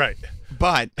guy. Right.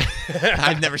 But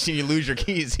I've never seen you lose your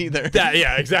keys either.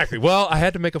 Yeah, exactly. Well, I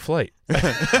had to make a flight.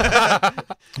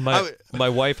 My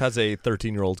wife has a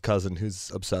 13-year-old cousin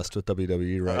who's obsessed with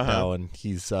WWE right now, and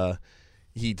he's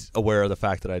aware of the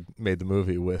fact that I made the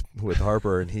movie with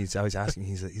Harper, and he's always asking.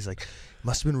 He's like,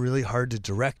 must have been really hard to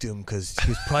direct him because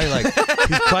he's probably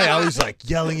always like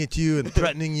yelling at you and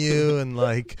threatening you, and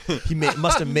like he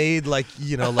must have made made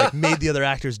the other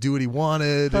actors do what he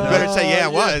wanted. You better say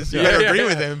it was. You better agree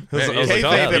with him.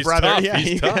 He's brother. tough. Yeah,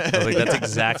 He's tough. I was like, that's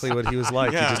exactly what he was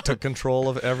like. Yeah. He just took control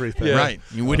of everything. Yeah. Right.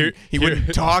 He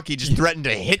wouldn't talk. He just threatened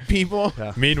to hit people.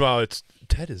 Yeah. Meanwhile, it's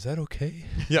Ted. Is that okay?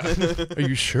 Yeah. Are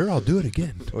you sure? I'll do it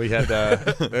again. We had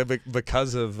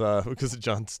because of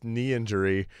John's knee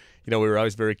injury. We were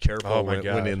always very careful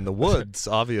when in the woods.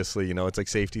 Obviously, it's like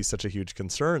safety is such a huge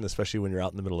concern, especially when you're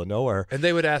out in the middle of nowhere. And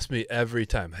they would ask me every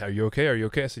time, "Are you okay? Are you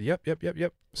okay?" I said,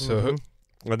 "Yep." So,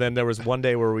 and then there was one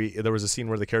day where there was a scene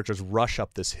where the characters rush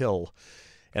up this hill,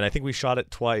 and I think we shot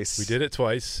it twice. We did it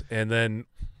twice, and then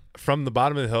from the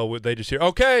bottom of the hill, they just hear,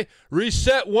 "Okay,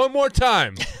 reset one more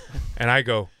time," and I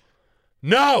go,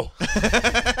 "No."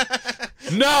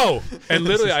 No. And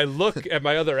literally I look at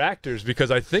my other actors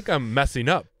because I think I'm messing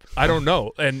up. I don't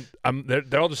know. And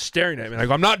they're all just staring at me. And I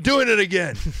go, I'm not doing it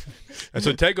again. And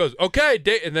so Ted goes, okay.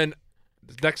 And then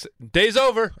next day's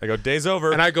over. I go, day's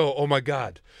over. And I go, oh my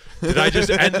God. Did I just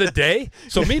end the day?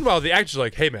 So meanwhile, the actors are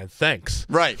like, hey man, thanks.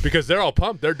 Right. Because they're all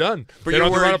pumped. They're done. But they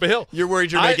don't have to run up a hill. You're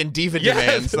worried you're making diva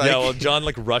demands. Yeah, well, John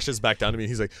rushes back down to me. And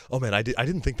he's like, oh man, I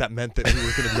didn't think that meant that we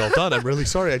were going to be all done. I'm really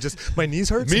sorry. My knees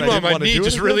hurt. Meanwhile, my knee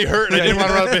just really hurt and I didn't want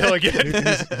to run up a hill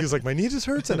again. He was like, my knee just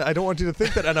hurts and I don't want you to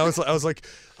think that. And I was like,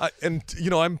 I'm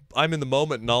in the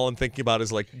moment and all I'm thinking about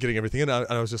is like getting everything in. And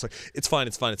I was just like, it's fine.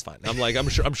 I'm like, I'm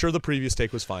sure the previous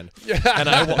take was fine. And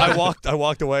I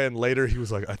walked away, and later he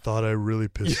was like, I thought I really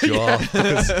pissed you off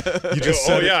because you just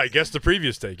said I guess the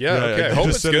previous take. Yeah, okay. You Hope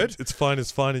just it's said good.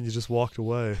 It's fine, and you just walked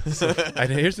away. So.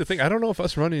 And here's the thing: I don't know if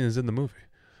us running is in the movie.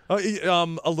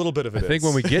 A little bit of it. I think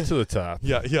when we get to the top.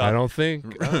 Yeah. I don't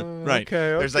think. Right.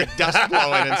 Okay. There's like dust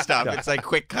blowing and stuff. It's like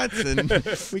quick cuts, and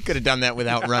we could have done that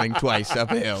without running twice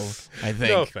uphill. I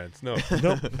think. No offense. No.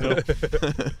 Nope.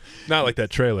 Not like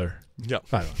that trailer. Yeah.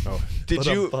 I don't know.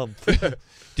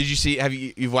 Did you see?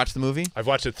 You've watched the movie? I've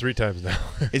watched it 3 times now.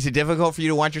 Is it difficult for you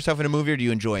to watch yourself in a movie, or do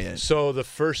you enjoy it? So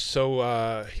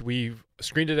we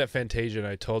screened it at Fantasia, and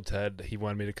I told Ted he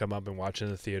wanted me to come up and watch it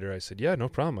in the theater. I said, yeah, no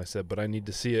problem. I said, but I need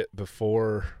to see it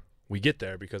before we get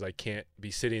there because I can't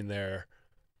be sitting there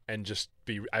and just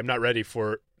I'm not ready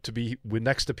to be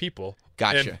next to people.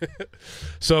 Gotcha.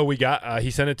 So we got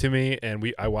he sent it to me,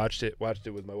 and I watched it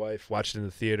with my wife, watched it in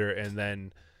the theater, and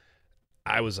then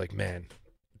I was like, man,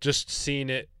 just seeing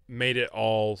it made it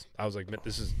all. I was like, man,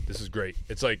 this is great.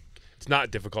 It's like it's not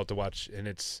difficult to watch, and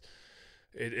it's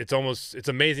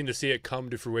amazing to see it come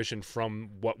to fruition from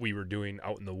what we were doing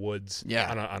out in the woods.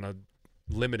 Yeah. On a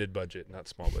limited budget, not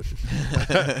small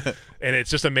budget. And it's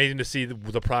just amazing to see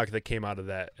the product that came out of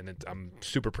that, and I'm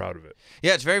super proud of it.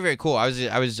 Yeah, it's very, very cool. I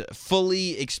was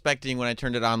fully expecting when I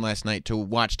turned it on last night to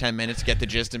watch 10 minutes, get the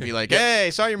gist, and be like, "Hey,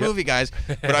 saw your movie, guys!"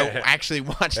 But I actually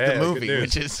watched the movie,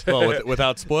 which is well,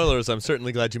 without spoilers. I'm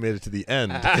certainly glad you made it to the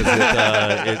end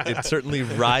because it certainly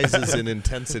rises in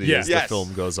intensity as the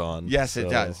film goes on. Yes, it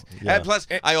does. Yeah. And plus,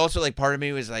 I also like part of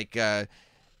me was like,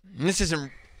 this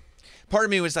isn't. Part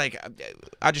of me was like,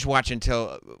 I'll just watch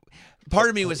until. Part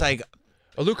of me was like,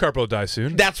 Luke Harper will die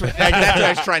soon. that's what I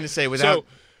was trying to say. Without So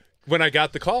when I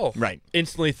got the call, Right.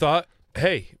 instantly thought,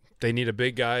 hey, they need a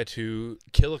big guy to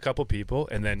kill a couple people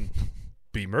and then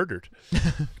be murdered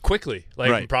quickly. Like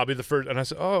Right. probably the first. And I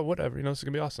said, oh, whatever, this is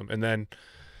gonna be awesome. And then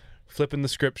flipping the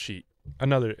script sheet,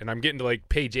 and I'm getting to like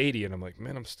page 80, and I'm like,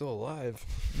 man, I'm still alive.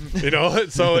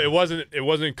 So it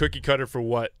wasn't cookie cutter for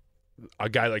what a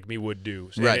guy like me would do.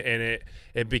 Right. And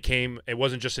it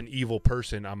wasn't just an evil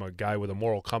person. I'm a guy with a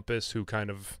moral compass who kind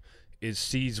of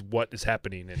sees what is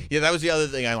happening. And yeah, that was the other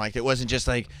thing I liked. It wasn't just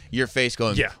like your face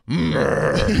going. yeah.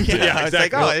 It's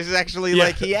like, exactly. this is actually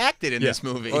like he acted in this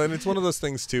movie. Well, and it's one of those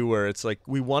things too where it's like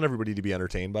we want everybody to be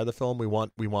entertained by the film. We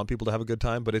want people to have a good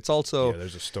time, but it's also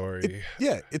There's a story.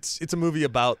 it's a movie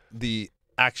about the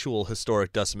actual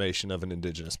historic decimation of an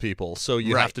indigenous people. So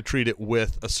you Right. have to treat it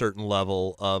with a certain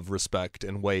level of respect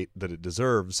and weight that it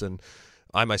deserves. And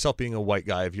I myself, being a white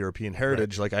guy of European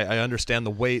heritage, like I understand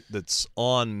the weight that's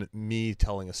on me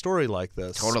telling a story like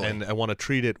this. Totally. And I want to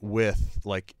treat it with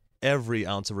like every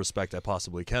ounce of respect I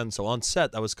possibly can. So on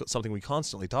set, that was something we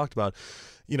constantly talked about.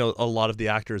 A lot of the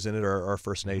actors in it are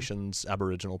First Nations,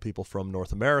 Aboriginal people from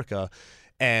North America.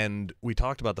 And we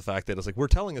talked about the fact that it's like we're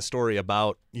telling a story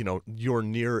about, your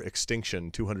near extinction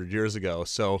 200 years ago.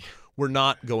 So we're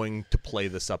not going to play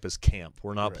this up as camp.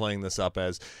 We're not playing this up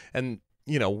as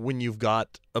when you've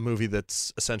got a movie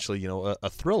that's essentially, a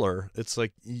thriller, it's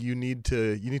like you need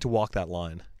to walk that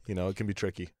line. It can be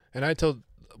tricky. And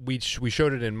we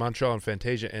showed it in Montreal and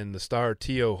Fantasia, and the star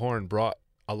Tio Horn brought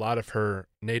a lot of her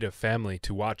native family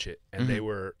to watch it, and they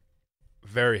were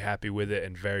very happy with it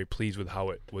and very pleased with how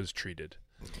it was treated.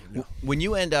 When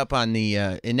you end up on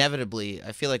the inevitably,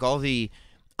 I feel like all the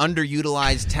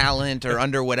underutilized talent or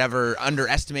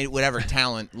underestimated whatever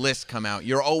talent lists come out,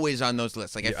 you're always on those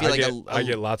lists. Like I feel I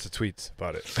get lots of tweets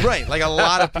about it. right, like a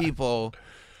lot of people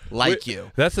like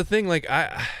you. That's the thing. Like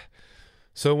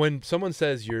so when someone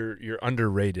says you're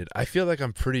underrated, I feel like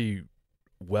I'm pretty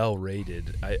well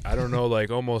rated. I don't know,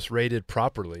 like almost rated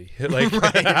properly. Like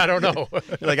I don't know. You're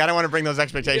like I don't want to bring those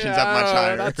expectations up much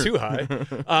higher. Not too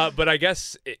high. But I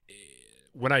guess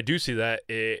when I do see that,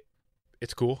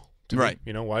 it's cool. Right.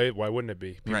 Me. Why wouldn't it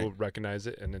be? People Right. recognize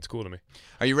it, and it's cool to me.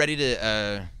 Are you ready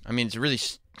to? I mean, it's a really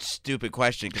stupid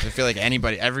question because I feel like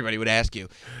everybody would ask you.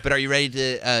 But are you ready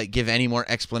to give any more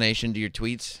explanation to your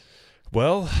tweets?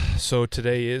 Well, so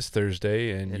today is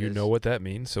Thursday, and you know what that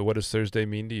means. So what does Thursday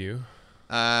mean to you?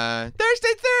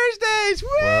 Thursdays. Woo!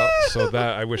 Well, so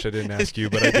that I wish I didn't ask you,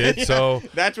 but I did. So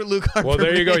that's what Luke Harper. well,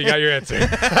 there you go. You got your answer.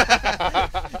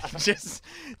 just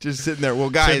sitting there. Well,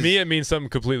 guys, To me, it means something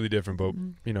completely different, but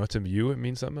to you, it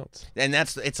means something else. and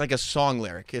it's like a song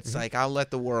lyric. It's like I'll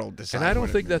let the world decide. And I don't what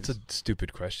it think that's means. a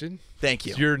stupid question. Thank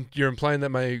you. You're implying that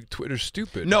my Twitter's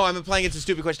stupid. No, I'm implying it's a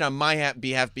stupid question on my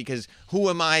behalf because who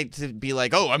am I to be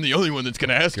like, oh, I'm the only one that's going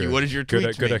to ask you Good. what is your Good-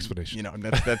 tweet? good explanation.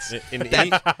 That's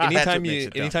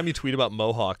Anytime you tweet about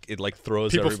Mohawk, it like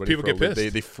throws everybody. People for a get loop.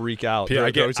 pissed. They freak out. Yeah,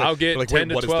 I'll get like, 10 wait,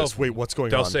 to what is 12. this? Wait, what's going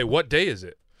They'll on? say, "What day is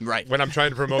it?" right. When I'm trying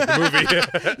to promote the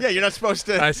movie. Yeah, you're not supposed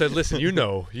to. I said, "Listen, you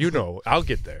know, I'll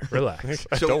get there. Relax."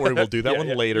 So- Don't worry, we'll do that Yeah, one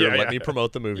yeah, later. yeah, Let yeah. me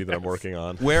promote the movie that I'm working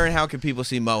on. Where and how can people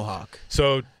see Mohawk?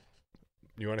 So,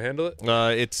 you want to handle it?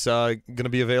 It's going to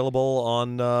be available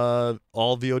on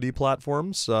all VOD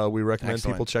platforms. We recommend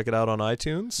Excellent. people check it out on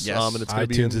iTunes. Yes. And it's going to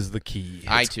be iTunes is the key.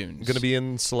 iTunes. going to be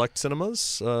in select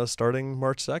cinemas starting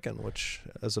March 2nd, which,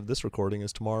 as of this recording,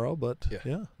 is tomorrow. But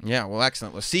yeah. Yeah, well,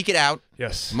 excellent. Well, seek it out.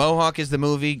 Yes. Mohawk is the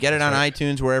movie. Get it on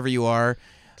iTunes wherever you are.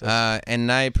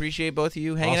 And I appreciate both of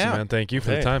you hanging Awesome, out. man. Thank you for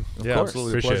the Hey, time. Yeah, course.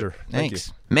 absolutely. Appreciate Pleasure. it. Thank you.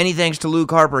 Thanks. Many thanks to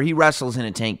Luke Harper. He wrestles in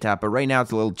a tank top, but right now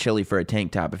it's a little chilly for a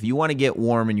tank top. If you want to get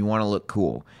warm and you want to look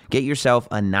cool, get yourself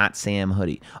a Not Sam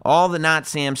hoodie. All the Not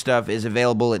Sam stuff is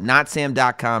available at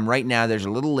notsam.com right now. There's a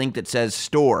little link that says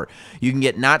store. You can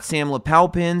get Not Sam lapel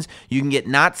pins, you can get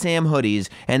Not Sam hoodies,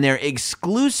 and they're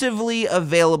exclusively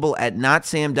available at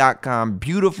notsam.com.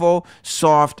 Beautiful,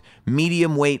 soft,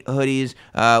 medium weight hoodies,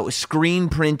 screen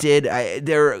printed.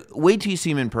 They're wait till you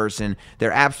see them in person.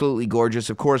 They're absolutely gorgeous.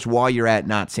 Of course, while you're at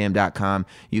notsam.com.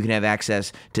 You can have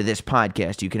access to this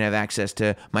podcast. You can have access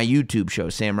to my YouTube show,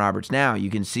 Sam Roberts Now. You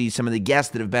can see some of the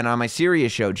guests that have been on my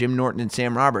Sirius show, Jim Norton and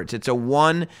Sam Roberts. It's a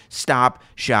one-stop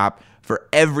shop for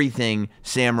everything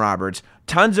Sam Roberts.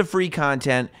 Tons of free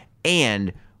content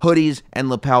and hoodies and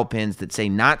lapel pins that say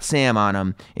Not Sam on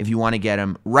them if you want to get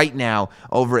them right now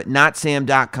over at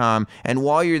notsam.com. And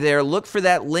while you're there, look for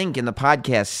that link in the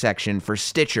podcast section for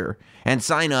Stitcher and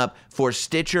sign up for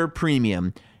Stitcher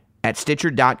Premium at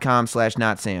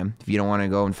stitcher.com/notsam if you don't want to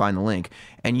go and find the link.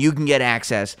 And you can get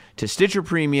access to Stitcher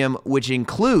Premium, which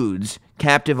includes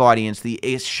Captive Audience, the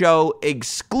show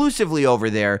exclusively over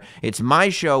there. It's my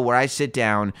show where I sit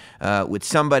down with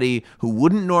somebody who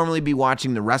wouldn't normally be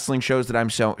watching the wrestling shows that I'm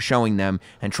showing them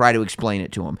and try to explain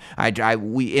it to them.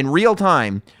 We in real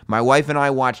time, my wife and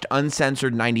I watched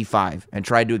Uncensored 95 and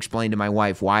tried to explain to my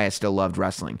wife why I still loved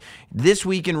wrestling. This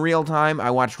week in real time,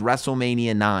 I watched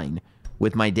WrestleMania 9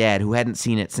 with my dad, who hadn't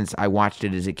seen it since I watched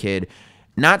it as a kid.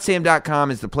 Notsam.com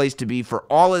is the place to be for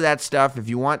all of that stuff. If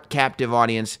you want Captive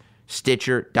Audience,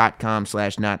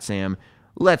 Stitcher.com/notsam.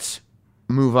 Let's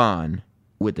move on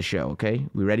with the show, okay?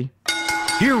 We ready?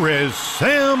 Here is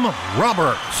Sam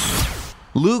Roberts.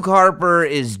 Luke Harper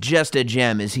is just a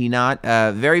gem, is he not?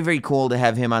 Very, very cool to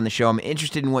have him on the show. I'm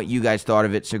interested in what you guys thought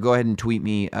of it, so go ahead and tweet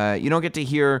me. You don't get to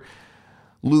hear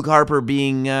Luke Harper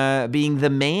being the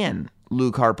man,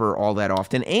 Luke Harper, all that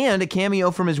often, and a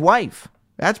cameo from his wife.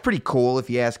 That's pretty cool if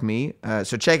you ask me.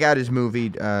 So check out his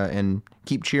movie and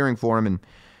keep cheering for him and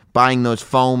buying those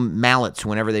foam mallets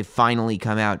whenever they finally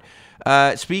come out.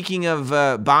 Speaking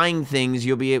of buying things,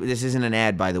 you'll be able, this isn't an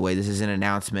ad, by the way. This is an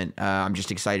announcement. I'm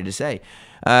just excited to say.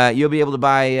 You'll be able to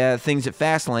buy things at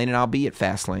Fastlane, and I'll be at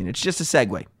Fastlane. It's just a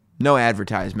segue. No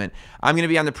advertisement. I'm going to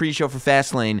be on the pre-show for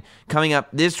Fastlane coming up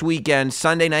this weekend,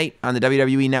 Sunday night on the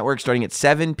WWE Network, starting at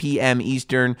 7 p.m.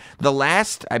 Eastern.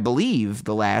 I believe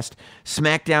the last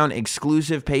SmackDown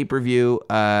exclusive pay-per-view.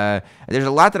 There's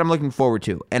a lot that I'm looking forward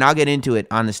to, and I'll get into it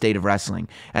on the State of Wrestling.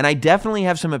 And I definitely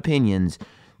have some opinions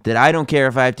that I don't care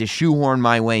if I have to shoehorn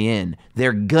my way in.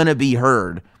 They're going to be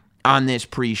heard on this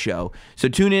pre-show. So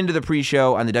tune into the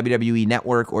pre-show on the WWE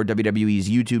Network or WWE's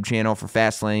YouTube channel for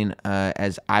Fastlane,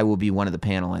 as I will be one of the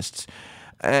panelists.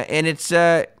 And it's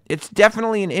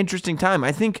definitely an interesting time.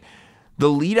 I think the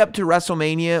lead up to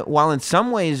WrestleMania, while in some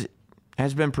ways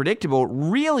has been predictable,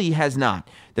 really has not.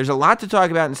 There's a lot to talk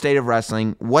about in State of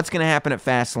Wrestling, what's going to happen at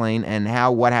Fastlane, and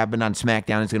how what happened on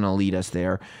SmackDown is going to lead us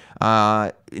there.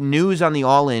 News on the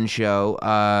All In show,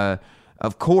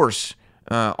 of course,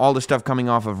 all the stuff coming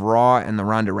off of Raw and the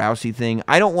Ronda Rousey thing.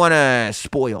 I don't want to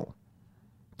spoil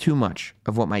too much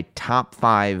of what my top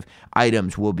 5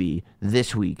 items will be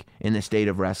this week in the State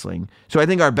of Wrestling. So I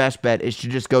think our best bet is to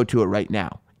just go to it right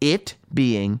now. It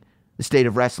being the State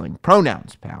of Wrestling.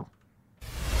 Pronouns, pal.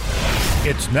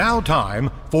 It's now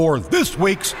time for this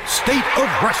week's State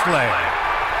of Wrestling.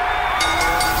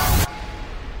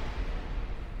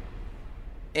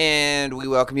 And we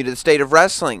welcome you to the State of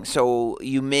Wrestling. So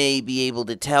you may be able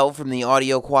to tell from the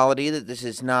audio quality that this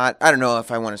is not, I don't know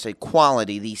if I want to say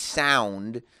quality, the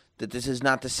sound, that this is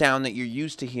not the sound that you're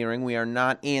used to hearing. We are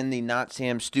not in the Not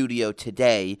Sam studio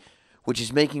today, which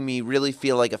is making me really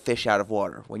feel like a fish out of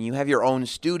water. When you have your own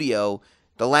studio,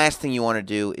 the last thing you want to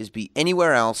do is be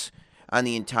anywhere else on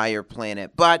the entire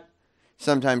planet. But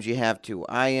sometimes you have to.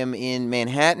 I am in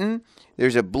Manhattan.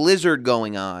 There's a blizzard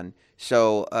going on.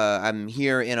 So I'm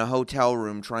here in a hotel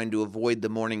room trying to avoid the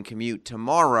morning commute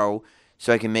tomorrow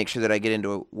so I can make sure that I get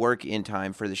into work in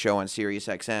time for the show on Sirius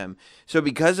XM. So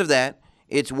because of that,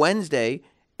 it's Wednesday,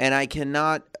 and I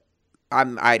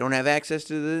don't have access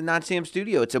to the Not Sam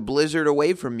studio. It's a blizzard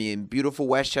away from me in beautiful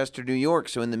Westchester, New York.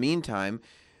 So in the meantime,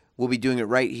 we'll be doing it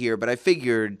right here. But I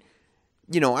figured,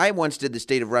 I once did the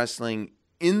State of Wrestling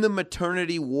in the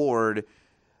maternity ward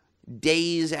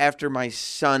days after my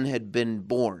son had been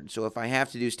born. So if I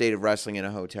have to do State of Wrestling in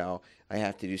a hotel, I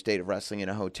have to do State of Wrestling in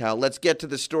a hotel. Let's get to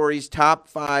the stories. Top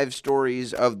 5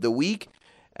 stories of the week,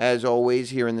 as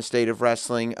always, here in the State of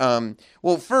Wrestling.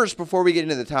 Well, first, before we get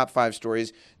into the top 5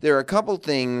 stories, there are a couple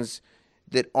things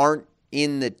that aren't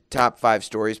in the top 5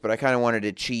 stories, but I kind of wanted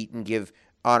to cheat and give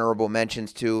honorable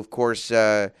mentions to, of course,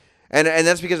 and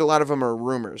that's because a lot of them are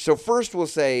rumors. So first we'll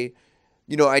say,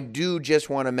 I do just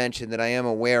want to mention that I am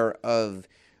aware of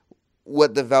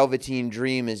what the Velveteen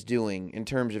Dream is doing in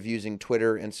terms of using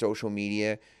Twitter and social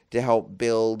media to help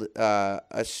build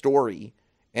a story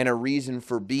and a reason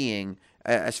for being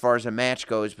as far as a match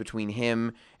goes between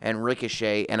him and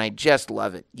Ricochet, and I just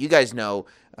love it. You guys know,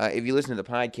 if you listen to the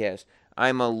podcast,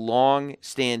 I'm a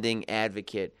long-standing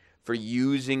advocate for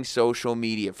using social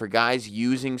media, for guys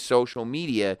using social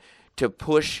media to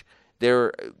push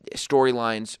their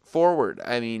storylines forward.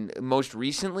 I mean, most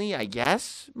recently,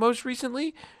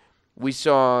 we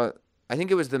saw, I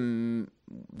think it was the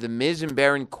Miz and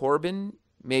Baron Corbin,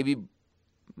 maybe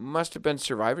must have been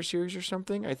Survivor Series or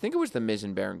something. I think it was the Miz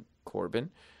and Baron Corbin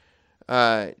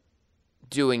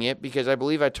doing it, because I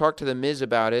believe I talked to the Miz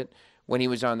about it when he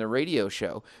was on the radio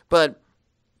show. But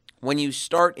when you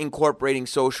start incorporating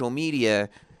social media,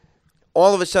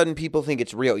 all of a sudden people think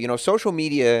it's real. You know, social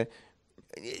media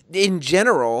in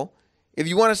general, if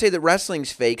you want to say that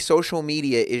wrestling's fake, social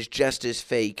media is just as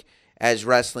fake as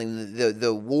wrestling.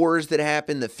 The wars that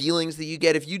happen, the feelings that you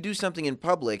get, if you do something in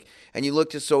public and you look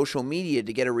to social media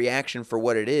to get a reaction for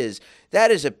what it is,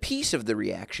 that is a piece of the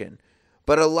reaction.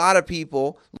 But a lot of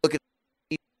people look at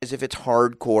it as if it's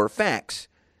hardcore facts.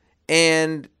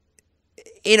 And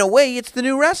in a way, it's the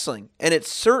new wrestling. And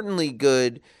it's certainly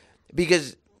good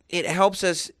because it helps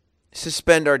us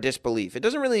suspend our disbelief.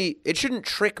 It shouldn't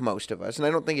trick most of us, and I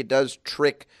don't think it does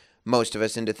trick most of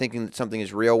us into thinking that something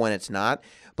is real when it's not,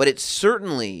 but it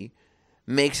certainly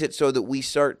makes it so that we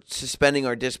start suspending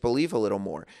our disbelief a little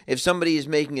more. If somebody is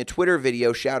making a Twitter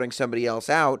video shouting somebody else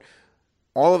out,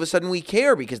 all of a sudden we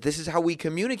care because this is how we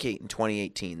communicate in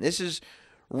 2018. This is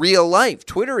real life.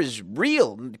 Twitter is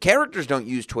real. Characters don't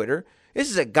use Twitter.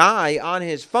 This is a guy on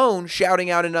his phone shouting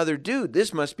out another dude.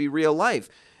 This must be real life.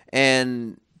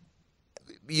 And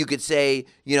you could say,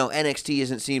 you know, NXT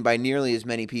isn't seen by nearly as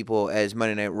many people as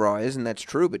Monday Night Raw is, and that's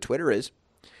true, but Twitter is.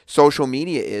 Social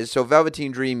media is. So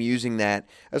Velveteen Dream using that,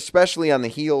 especially on the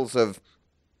heels of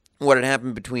what had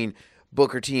happened between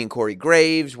Booker T and Corey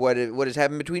Graves, what has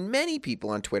happened between many people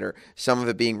on Twitter, some of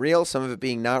it being real, some of it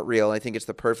being not real. I think it's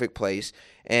the perfect place.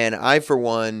 And I, for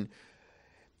one,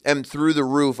 am through the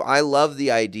roof. I love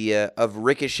the idea of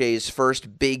Ricochet's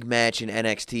first big match in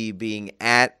NXT being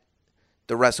at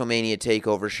the WrestleMania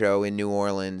TakeOver show in New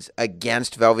Orleans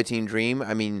against Velveteen Dream.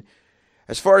 I mean,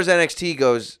 as far as NXT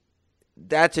goes,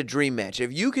 that's a dream match.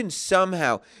 If you can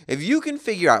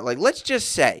figure out, like, let's just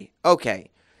say, okay,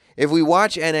 if we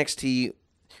watch NXT,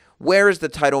 where is the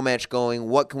title match going?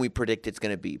 What can we predict it's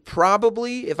going to be?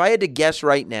 Probably, if I had to guess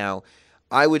right now,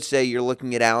 I would say you're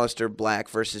looking at Aleister Black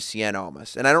versus Cien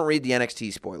Almas. And I don't read the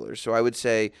NXT spoilers, so I would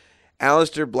say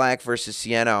Aleister Black versus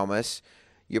Cien Almas.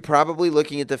 You're probably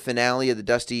looking at the finale of the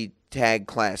Dusty Tag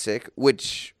Classic,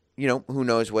 which, you know, who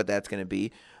knows what that's going to be.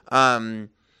 And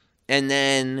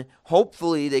then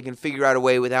hopefully they can figure out a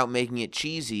way without making it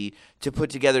cheesy to put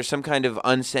together some kind of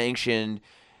unsanctioned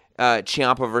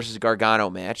Ciampa versus Gargano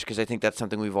match, because I think that's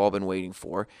something we've all been waiting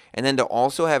for. And then to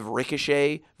also have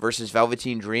Ricochet versus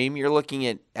Velveteen Dream, you're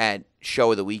looking at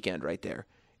show of the weekend right there.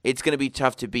 It's going to be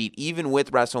tough to beat, even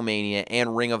with WrestleMania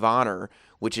and Ring of Honor,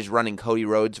 which is running Cody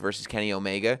Rhodes versus Kenny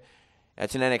Omega.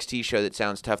 That's an NXT show that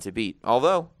sounds tough to beat.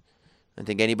 Although, I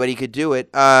think anybody could do it.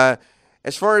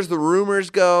 As far as the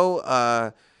rumors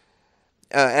go,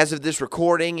 as of this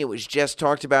recording, it was just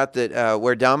talked about that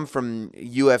Werdum from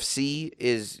UFC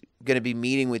is going to be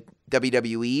meeting with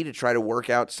WWE to try to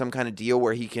work out some kind of deal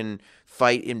where he can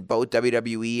fight in both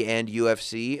WWE and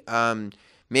UFC.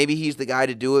 Maybe he's the guy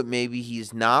to do it, maybe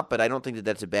he's not, but I don't think that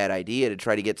that's a bad idea to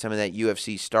try to get some of that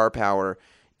UFC star power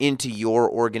into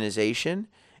your organization.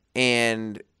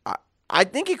 And I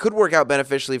think it could work out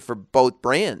beneficially for both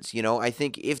brands. You know, I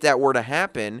think if that were to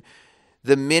happen,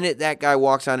 the minute that guy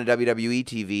walks onto WWE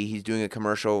TV, he's doing a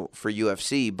commercial for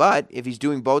UFC. But if he's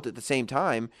doing both at the same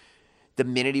time, the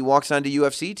minute he walks onto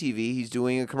UFC TV, he's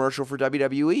doing a commercial for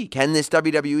WWE. Can this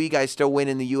WWE guy still win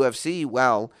in the UFC?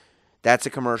 Well, that's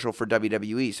a commercial for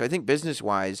WWE. So I think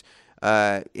business-wise,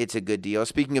 it's a good deal.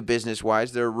 Speaking of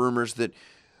business-wise, there are rumors that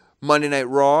Monday Night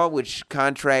Raw, which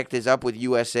contract is up with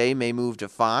USA, may move to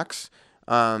Fox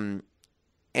and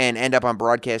end up on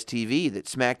broadcast TV, that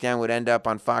SmackDown would end up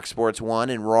on Fox Sports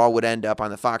 1 and Raw would end up on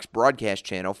the Fox broadcast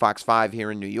channel, Fox 5 here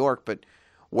in New York, but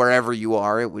wherever you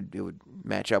are, it would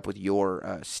match up with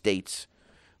your state's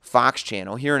Fox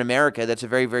channel. Here in America, that's a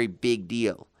very, very big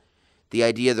deal. The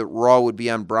idea that Raw would be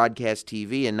on broadcast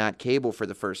TV and not cable for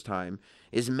the first time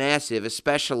is massive,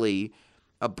 especially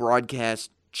a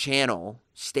broadcast channel,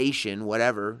 station,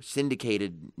 whatever,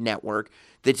 syndicated network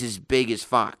that's as big as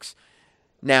Fox.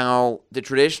 Now, the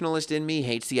traditionalist in me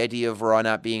hates the idea of Raw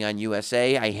not being on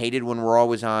USA. I hated when Raw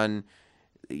was on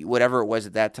whatever it was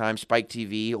at that time, Spike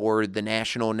TV or the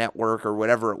National Network or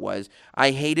whatever it was.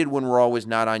 I hated when Raw was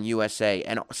not on USA,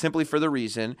 and simply for the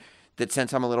reason that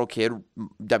since I'm a little kid,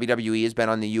 WWE has been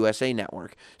on the USA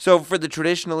Network. So for the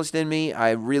traditionalist in me,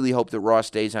 I really hope that Raw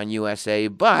stays on USA.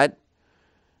 But,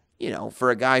 you know, for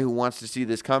a guy who wants to see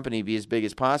this company be as big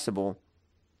as possible,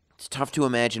 it's tough to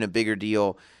imagine a bigger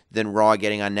deal than Raw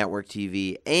getting on network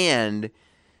TV. And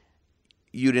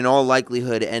you'd in all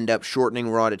likelihood end up shortening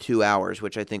Raw to 2 hours,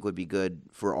 which I think would be good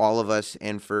for all of us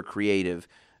and for creative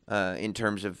in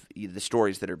terms of the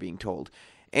stories that are being told.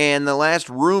 And the last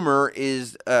rumor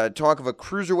is talk of a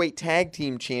Cruiserweight Tag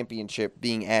Team Championship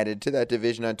being added to that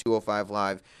division on 205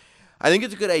 Live. I think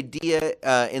it's a good idea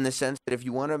in the sense that if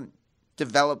you want to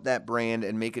develop that brand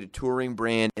and make it a touring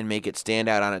brand and make it stand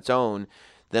out on its own,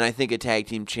 then I think a Tag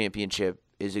Team Championship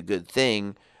is a good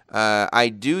thing. I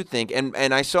do think, and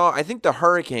I think the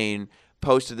Hurricane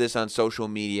posted this on social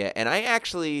media, and I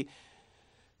actually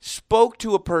spoke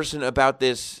to a person about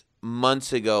this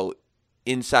months ago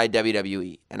inside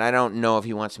WWE, and I don't know if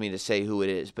he wants me to say who it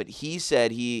is, but he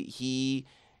said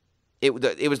it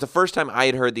was the first time I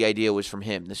had heard the idea was from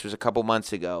him. This was a couple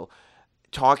months ago,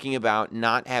 talking about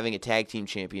not having a tag team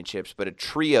championships, but a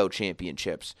trio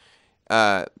championships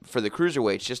for the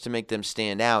cruiserweights, just to make them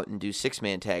stand out and do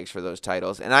 6-man tags for those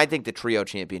titles. And I think the trio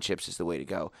championships is the way to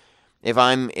go. If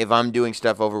I'm doing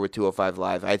stuff over with 205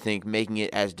 Live, I think making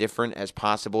it as different as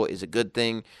possible is a good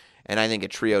thing, and I think a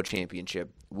trio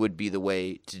championship would be the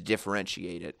way to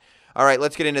differentiate it. All right,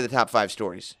 let's get into the top 5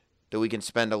 stories that we can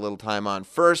spend a little time on.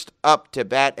 First up to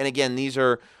bat, and again, these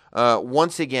are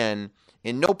once again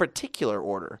in no particular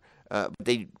order.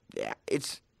 They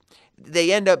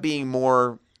end up being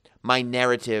more my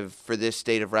narrative for this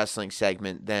State of Wrestling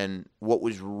segment than what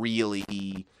was really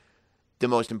the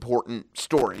most important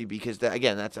story, because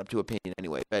that's up to opinion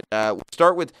anyway. But we'll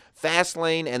start with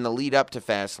Fastlane and the lead up to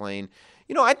Fastlane.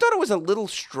 I thought it was a little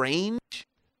strange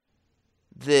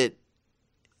that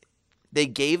they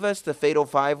gave us the Fatal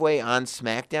 5-Way on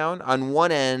SmackDown. On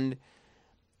one end,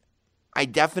 I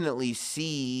definitely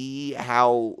see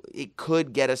how it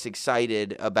could get us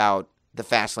excited about the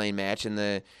Fastlane match and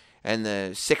the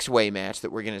 6-way match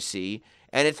that we're going to see.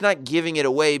 And it's not giving it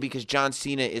away because John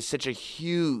Cena is such a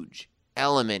huge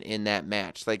element in that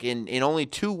match. Like in only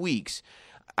 2 weeks,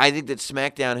 I think that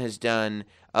SmackDown has done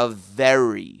a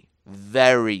very,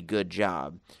 very good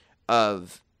job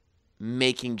of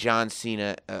making John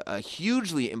Cena a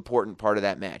hugely important part of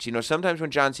that match. Sometimes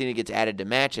when John Cena gets added to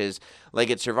matches,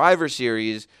 like at Survivor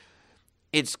Series,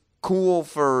 it's cool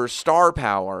for star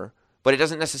power, but it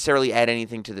doesn't necessarily add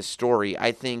anything to the story.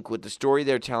 I think with the story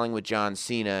they're telling with John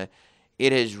Cena,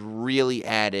 it has really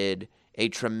added a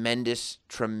tremendous,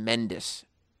 tremendous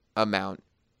amount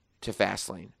to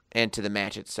Fastlane and to the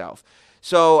match itself.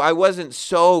 So I wasn't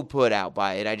so put out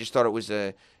by it. I just thought it was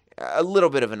a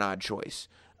little bit of an odd choice.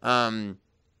 I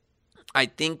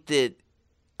think that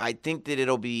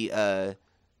it'll be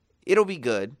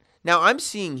good. Now I'm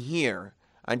seeing here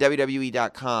on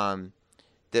WWE.com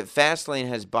that Fastlane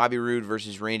has Bobby Roode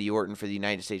versus Randy Orton for the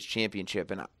United States Championship,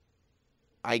 and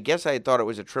I guess I had thought it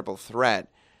was a triple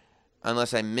threat,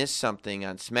 unless I missed something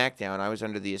on SmackDown. I was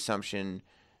under the assumption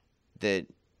that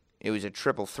it was a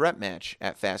triple threat match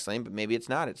at Fastlane, but maybe it's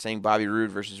not. It's saying Bobby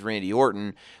Roode versus Randy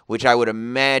Orton, which I would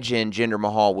imagine Jinder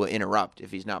Mahal will interrupt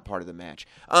if he's not part of the match.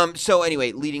 So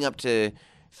anyway, leading up to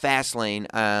Fastlane,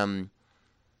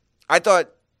 I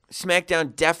thought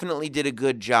SmackDown definitely did a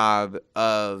good job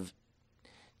of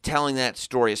telling that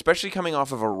story, especially coming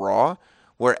off of a Raw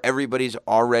where everybody's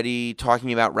already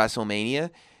talking about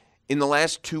WrestleMania. In the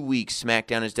last 2 weeks,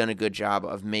 SmackDown has done a good job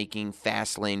of making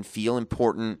Fastlane feel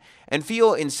important and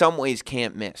feel in some ways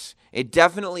can't miss. It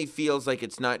definitely feels like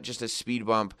it's not just a speed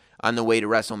bump on the way to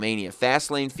WrestleMania.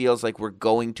 Fastlane feels like we're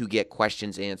going to get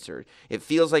questions answered. It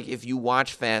feels like if you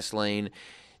watch Fastlane,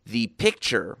 the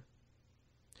picture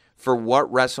for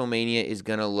what WrestleMania is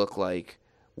going to look like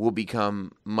will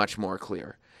become much more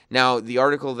clear. Now, the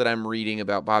article that I'm reading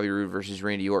about Bobby Roode versus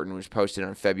Randy Orton was posted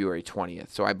on February 20th.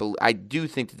 So I do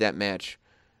think that match,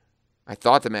 I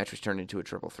thought the match was turned into a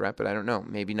triple threat, but I don't know.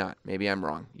 Maybe not. Maybe I'm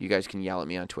wrong. You guys can yell at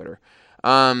me on Twitter.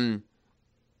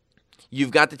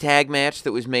 You've got the tag match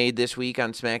that was made this week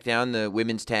on SmackDown, the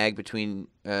women's tag between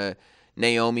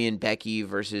Naomi and Becky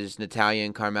versus Natalya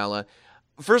and Carmella.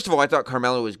 First of all, I thought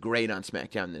Carmella was great on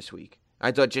SmackDown this week.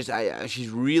 I thought she's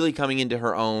really coming into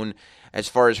her own as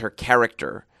far as her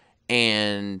character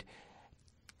and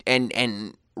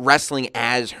wrestling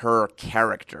as her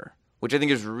character, which I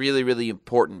think is really, really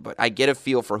important. But I get a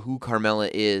feel for who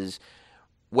Carmella is,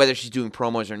 whether she's doing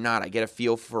promos or not. I get a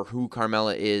feel for who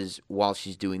Carmella is while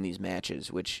she's doing these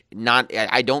matches, which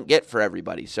I don't get for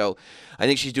everybody. So I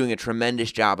think she's doing a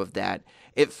tremendous job of that.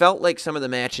 It felt like some of the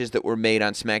matches that were made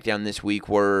on SmackDown this week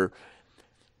were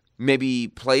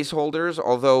maybe placeholders,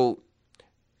 although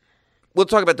we'll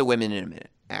talk about the women in a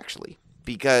minute, actually.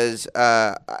 Because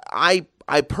I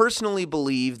personally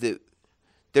believe that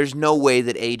there's no way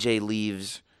that AJ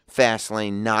leaves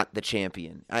Fastlane not the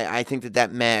champion. I think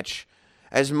that match,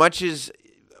 as much as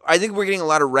I think we're getting a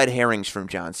lot of red herrings from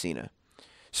John Cena.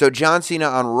 So John Cena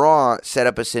on Raw set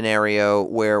up a scenario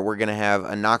where we're going to have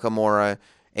a Nakamura,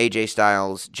 AJ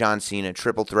Styles, John Cena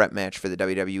triple threat match for the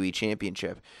WWE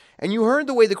Championship. And you heard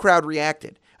the way the crowd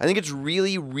reacted. I think it's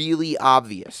really, really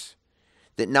obvious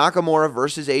that Nakamura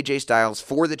versus AJ Styles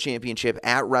for the championship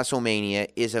at WrestleMania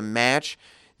is a match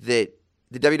that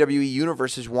the WWE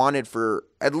Universe has wanted for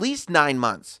at least 9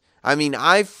 months. I mean,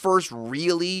 I first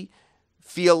really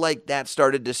feel like that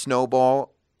started to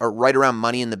snowball right around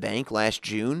Money in the Bank last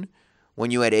June when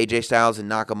you had AJ Styles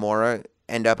and Nakamura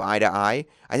end up eye to eye.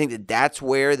 I think that that's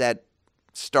where that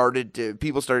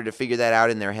people started to figure that out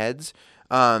in their heads.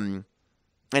 And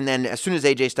then as soon as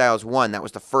AJ Styles won, that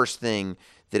was the first thing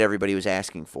that everybody was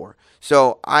asking for.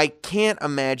 So I can't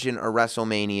imagine a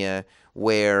WrestleMania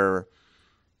where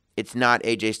it's not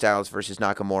AJ Styles versus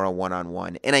Nakamura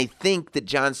one-on-one. And I think that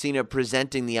John Cena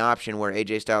presenting the option where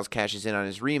AJ Styles cashes in on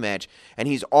his rematch, and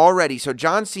he's already, so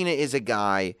John Cena is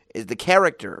the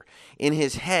character in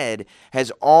his head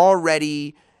has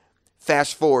already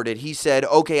fast-forwarded. He said,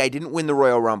 okay, I didn't win the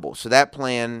Royal Rumble, so that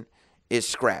plan is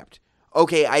scrapped.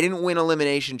 Okay, I didn't win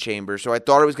Elimination Chamber, so I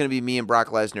thought it was going to be me and Brock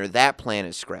Lesnar. That plan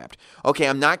is scrapped. Okay,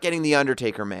 I'm not getting the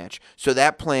Undertaker match, so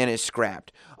that plan is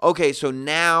scrapped. Okay, so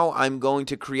now I'm going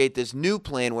to create this new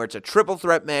plan where it's a triple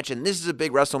threat match, and this is a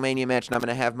big WrestleMania match, and I'm going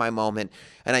to have my moment.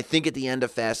 And I think at the end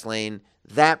of Fastlane,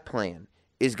 that plan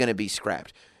is going to be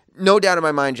scrapped. No doubt in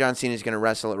my mind, John Cena is going to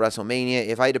wrestle at WrestleMania.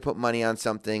 If I had to put money on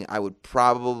something, I would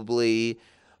probably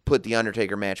put the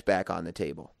Undertaker match back on the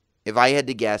table. If I had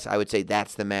to guess, I would say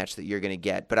that's the match that you're going to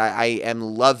get. But I am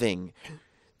loving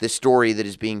the story that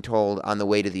is being told on the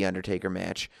way to the Undertaker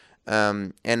match.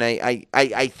 And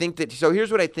I think that, so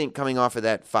here's what I think coming off of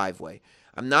that 5-way.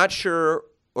 I'm not sure,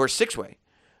 or 6-way.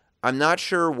 I'm not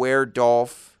sure where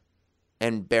Dolph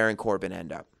and Baron Corbin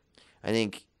end up. I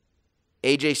think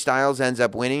AJ Styles ends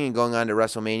up winning and going on to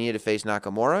WrestleMania to face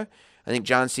Nakamura. I think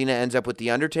John Cena ends up with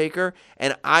the Undertaker.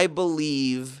 And I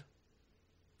believe,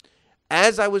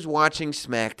 as I was watching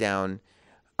SmackDown,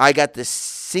 I got the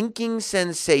sinking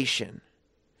sensation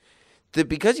that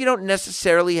because you don't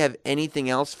necessarily have anything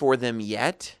else for them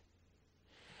yet,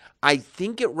 I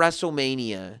think at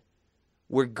WrestleMania,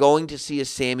 we're going to see a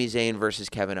Sami Zayn versus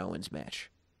Kevin Owens match.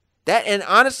 And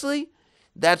honestly,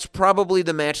 that's probably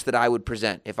the match that I would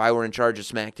present if I were in charge of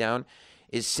SmackDown,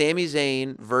 is Sami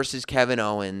Zayn versus Kevin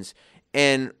Owens.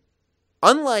 And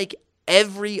unlike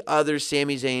every other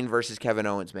Sami Zayn versus Kevin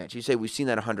Owens match, you say we've seen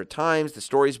that 100 times, the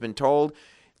story's been told,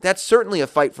 that's certainly a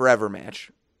fight forever match.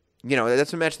 You know,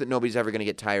 that's a match that nobody's ever going to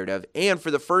get tired of. And for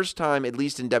the first time, at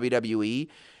least in WWE,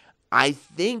 I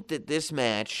think that this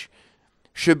match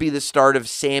should be the start of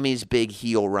Sammy's big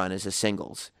heel run as a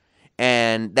singles.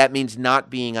 And that means not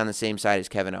being on the same side as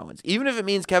Kevin Owens. Even if it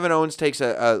means Kevin Owens takes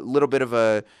a little bit of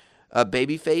a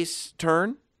babyface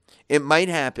turn, it might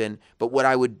happen. But what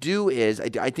I would do is,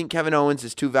 I think Kevin Owens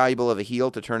is too valuable of a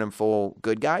heel to turn him full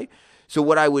good guy. So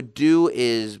what I would do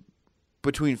is,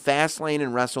 between Fastlane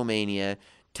and WrestleMania,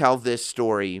 tell this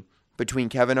story between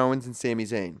Kevin Owens and Sami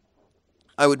Zayn.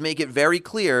 I would make it very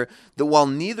clear that while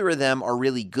neither of them are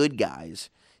really good guys,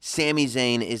 Sami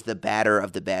Zayn is the badder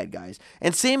of the bad guys.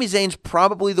 And Sami Zayn's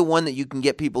probably the one that you can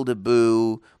get people to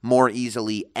boo more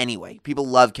easily anyway. People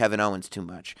love Kevin Owens too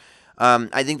much.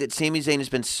 I think that Sami Zayn has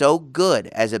been so good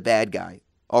as a bad guy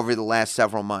over the last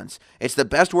several months. It's the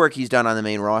best work he's done on the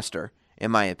main roster,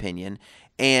 in my opinion.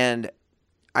 And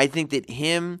I think that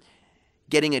him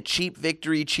getting a cheap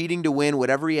victory, cheating to win,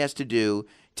 whatever he has to do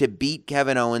to beat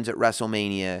Kevin Owens at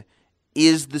WrestleMania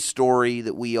is the story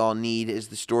that we all need, is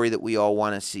the story that we all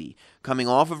want to see. Coming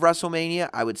off of WrestleMania,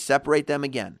 I would separate them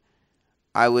again.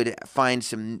 I would find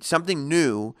something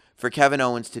new for Kevin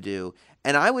Owens to do,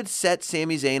 and I would set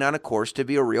Sami Zayn on a course to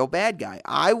be a real bad guy.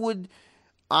 I would,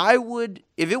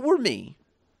 if it were me,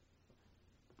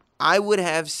 I would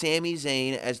have Sami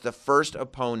Zayn as the first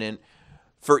opponent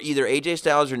for either AJ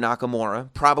Styles or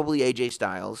Nakamura, probably AJ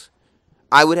Styles.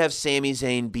 I would have Sami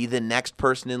Zayn be the next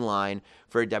person in line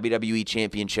for a WWE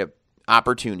Championship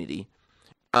opportunity.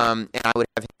 And I would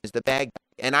have him as the bad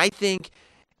guy. And I think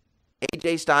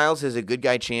AJ Styles as a good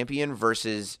guy champion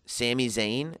versus Sami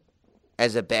Zayn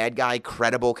as a bad guy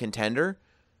credible contender,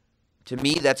 to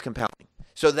me, that's compelling.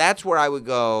 So that's where I would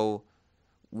go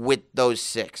with those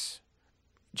 6.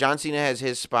 John Cena has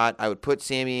his spot. I would put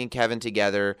Sami and Kevin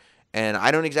together. And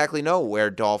I don't exactly know where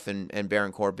Dolph and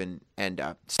Baron Corbin end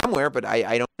up. Somewhere, but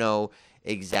I don't know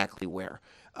exactly where.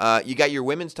 You got your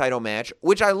women's title match,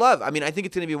 which I love. I mean, I think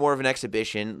it's going to be more of an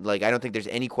exhibition. Like, I don't think there's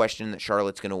any question that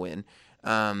Charlotte's going to win.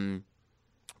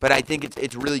 But I think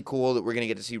it's really cool that we're going to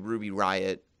get to see Ruby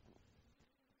Riott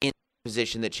in the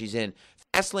position that she's in.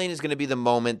 Fastlane is going to be the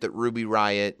moment that Ruby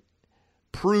Riott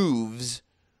proves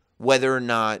whether or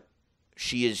not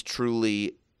she is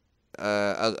truly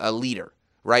a leader,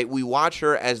 right? We watch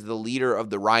her as the leader of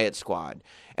the Riott Squad,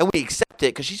 and we accept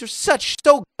it because she's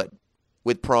so good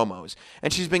with promos.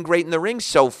 And she's been great in the ring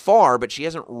so far, but she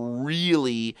hasn't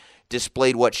really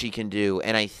displayed what she can do.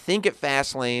 And I think at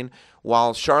Fastlane,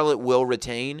 while Charlotte will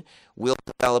retain, we'll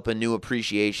develop a new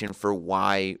appreciation for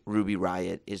why Ruby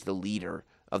Riott is the leader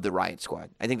of the Riott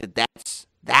Squad. I think that's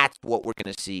what we're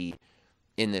going to see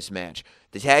in this match.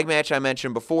 The tag match I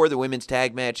mentioned before, the women's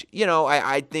tag match,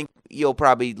 I think you'll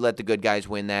probably let the good guys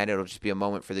win that. It'll just be a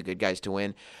moment for the good guys to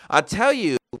win. I'll tell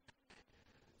you,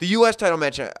 the U.S. title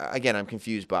match, again, I'm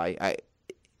confused by.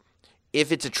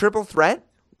 If it's a triple threat,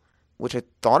 which I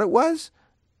thought it was,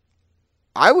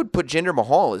 I would put Jinder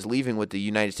Mahal as leaving with the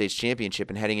United States Championship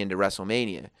and heading into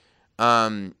WrestleMania.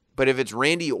 But if it's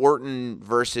Randy Orton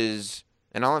versus,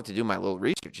 and I'll have to do my little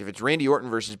research, if it's Randy Orton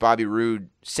versus Bobby Roode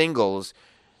singles,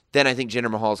 then I think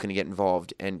Jinder Mahal is going to get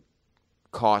involved and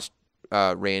cost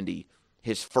Randy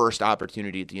his first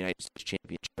opportunity at the United States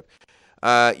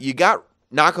Championship. You got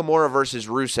Nakamura versus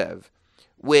Rusev,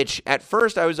 which at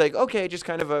first I was like, okay, just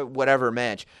kind of a whatever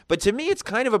match. But to me, it's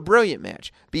kind of a brilliant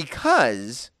match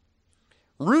because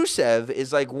Rusev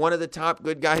is like one of the top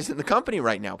good guys in the company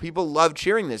right now. People love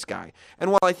cheering this guy.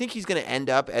 And while I think he's going to end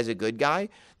up as a good guy,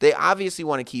 they obviously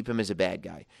want to keep him as a bad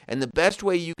guy. And the best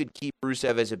way you could keep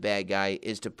Rusev as a bad guy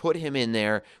is to put him in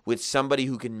there with somebody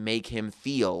who can make him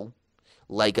feel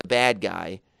like a bad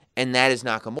guy, and that is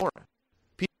Nakamura.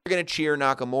 People are going to cheer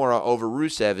Nakamura over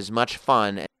Rusev as much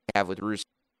fun as they have with Rusev.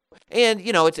 And,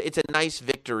 it's a nice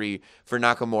victory for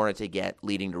Nakamura to get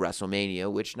leading to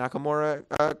WrestleMania, which Nakamura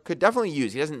could definitely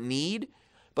use. He doesn't need,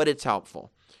 but it's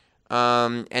helpful.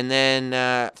 And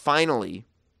then finally,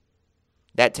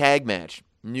 that tag match,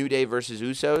 New Day versus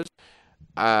Usos.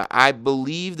 I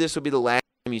believe this will be the last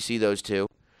time you see those two.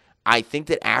 I think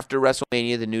that after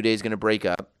WrestleMania, the New Day is going to break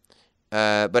up.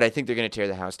 But I think they're going to tear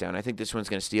the house down. I think this one's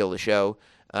going to steal the show.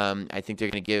 I think they're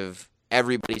going to give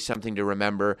everybody something to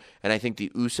remember, and I think the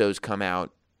Usos come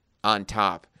out on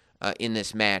top in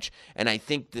this match. And I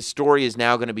think the story is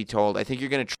now going to be told. I think you're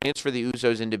going to transfer the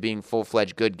Usos into being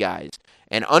full-fledged good guys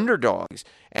and underdogs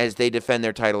as they defend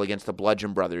their title against the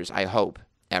Bludgeon Brothers, I hope,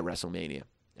 at WrestleMania.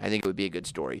 I think it would be a good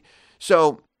story.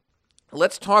 So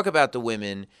let's talk about the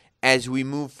women as we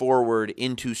move forward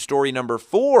into story number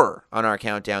 4 on our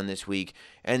countdown this week,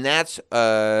 and that's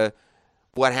what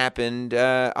happened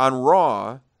on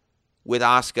Raw with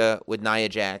Asuka, with Nia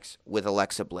Jax, with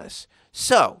Alexa Bliss.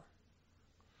 So,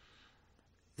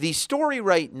 the story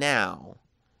right now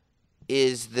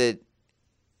is that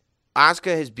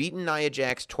Asuka has beaten Nia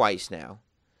Jax twice now,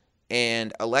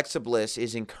 and Alexa Bliss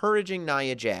is encouraging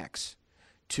Nia Jax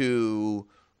to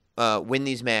win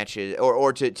these matches,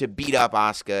 or to beat up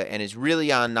Asuka, and is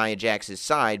really on Nia Jax's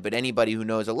side, but anybody who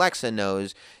knows Alexa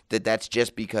knows that that's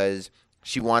just because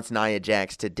she wants Nia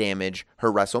Jax to damage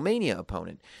her WrestleMania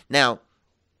opponent. Now,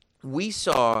 we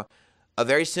saw a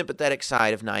very sympathetic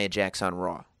side of Nia Jax on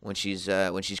Raw when she's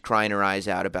crying her eyes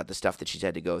out about the stuff that she's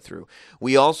had to go through.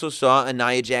 We also saw a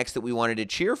Nia Jax that we wanted to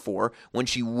cheer for when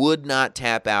she would not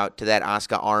tap out to that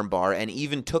Asuka armbar and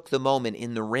even took the moment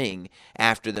in the ring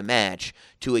after the match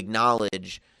to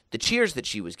acknowledge the cheers that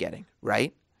she was getting,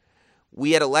 right?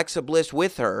 We had Alexa Bliss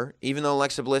with her, even though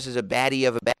Alexa Bliss is a baddie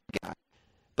of a bad guy,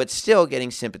 but still getting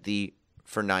sympathy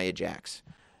for Nia Jax.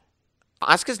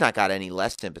 Asuka's not got any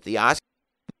less sympathy. Asuka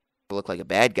look like a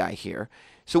bad guy here.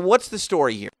 So what's the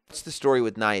story here? What's the story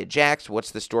with Nia Jax?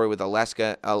 What's the story with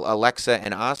Alexa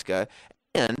and Asuka?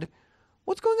 And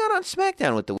what's going on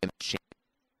SmackDown with the women's champion?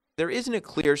 There isn't a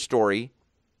clear story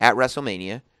at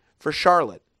WrestleMania for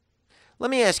Charlotte. Let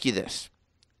me ask you this.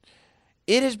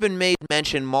 It has been made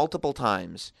mention multiple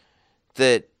times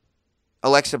that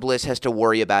Alexa Bliss has to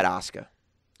worry about Asuka.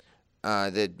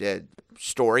 The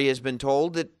story has been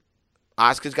told that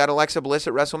Asuka's got Alexa Bliss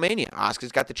at WrestleMania.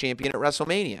 Asuka's got the champion at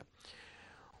WrestleMania.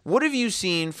 What have you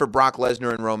seen for Brock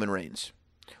Lesnar and Roman Reigns?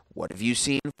 What have you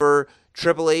seen for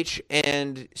Triple H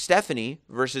and Stephanie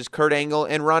versus Kurt Angle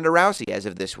and Ronda Rousey as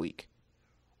of this week?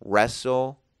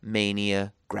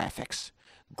 WrestleMania graphics.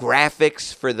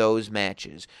 Graphics for those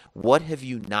matches. What have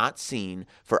you not seen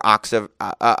for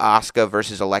Asuka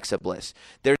versus Alexa Bliss?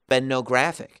 There's been no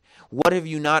graphic. What have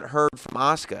you not heard from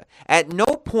Asuka? At no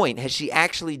point has she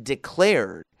actually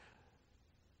declared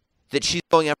that she's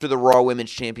going after the Raw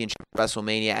Women's Championship at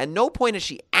WrestleMania. At no point has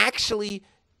she actually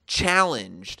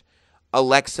challenged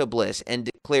Alexa Bliss and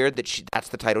declared that that's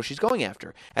the title she's going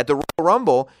after. At the Royal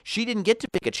Rumble, she didn't get to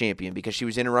pick a champion because she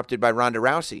was interrupted by Ronda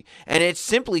Rousey. And it's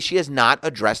simply she has not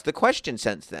addressed the question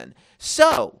since then.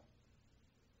 So,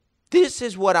 this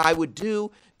is what I would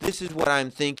do. This is what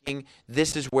I'm thinking.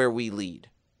 This is where we lead,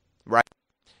 right?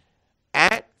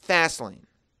 At Fastlane,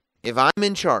 if I'm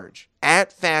in charge,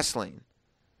 at Fastlane,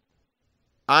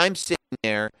 I'm sitting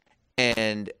there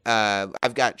and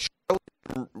I've got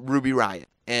Charlotte, Ruby Riott.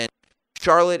 And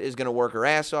Charlotte is going to work her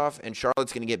ass off, and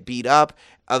Charlotte's going to get beat up.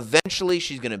 Eventually,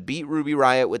 she's going to beat Ruby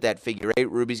Riott with that figure 8.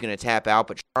 Ruby's going to tap out,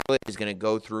 but Charlotte is going to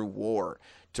go through war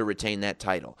to retain that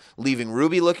title, leaving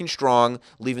Ruby looking strong,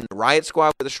 leaving the Riott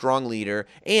Squad with a strong leader,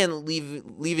 and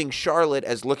leaving Charlotte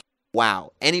as looking,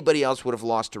 wow, anybody else would have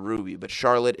lost to Ruby, but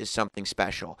Charlotte is something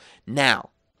special.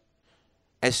 Now,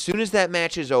 as soon as that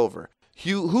match is over,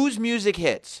 whose music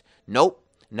hits? Nope.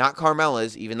 Not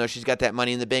Carmella's, even though she's got that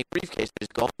Money in the Bank briefcase that is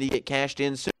going to get cashed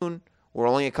in soon. We're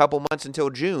only a couple months until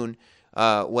June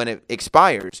when it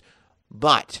expires.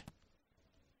 But,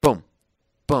 boom,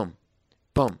 boom,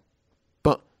 boom,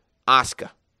 boom.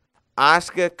 Asuka.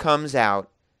 Asuka comes out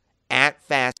at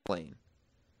Fastlane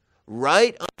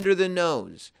right under the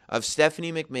nose of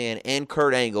Stephanie McMahon and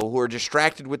Kurt Angle, who are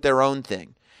distracted with their own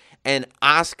thing. And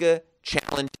Asuka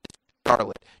challenges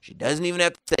Charlotte. She doesn't even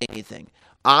have to say anything.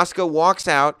 Asuka walks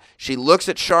out. She looks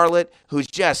at Charlotte, who's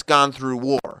just gone through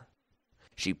war.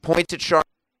 She points at Charlotte.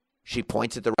 She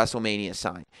points at the WrestleMania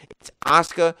sign. It's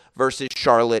Asuka versus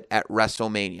Charlotte at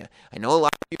WrestleMania. I know a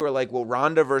lot of people are like, well,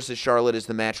 Ronda versus Charlotte is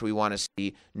the match we want to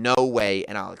see. No way,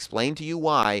 and I'll explain to you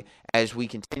why as we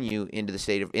continue in the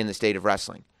state of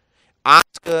wrestling.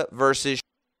 Asuka versus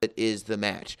Charlotte is the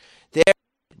match. There's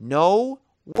no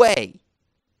way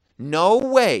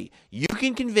you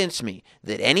can convince me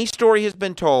that any story has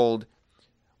been told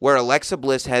where Alexa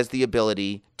Bliss has the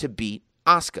ability to beat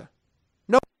Asuka.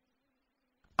 No.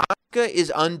 Asuka is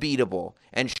unbeatable,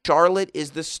 and Charlotte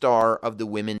is the star of the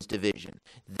women's division.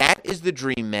 That is the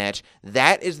dream match.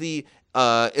 That is the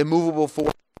immovable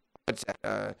force.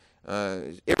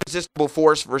 Irresistible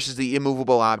force versus the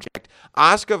immovable object.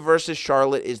 Asuka versus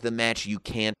Charlotte is the match you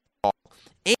can't call.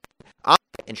 And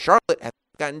Asuka and Charlotte have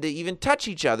gotten to even touch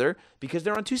each other because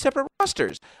they're on two separate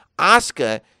rosters.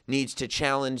 Asuka needs to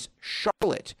challenge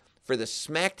Charlotte for the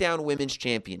SmackDown Women's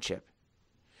Championship.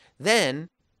 Then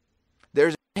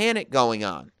there's a panic going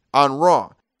on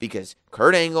Raw because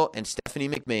Kurt Angle and Stephanie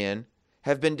McMahon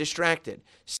have been distracted.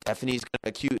 Stephanie's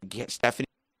going to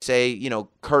say,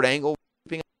 Kurt Angle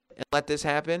sleeping on it and let this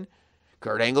happen.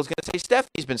 Kurt Angle's going to say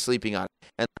Stephanie's been sleeping on it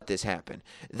and let this happen.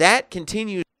 That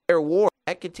continues their war.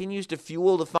 That continues to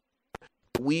fuel the fire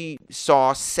we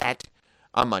saw set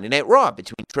on Monday Night Raw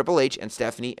between Triple H and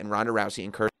Stephanie and Ronda Rousey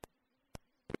and Kurt.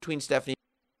 Between Stephanie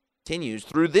continues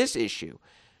through this issue.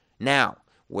 Now,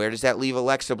 where does that leave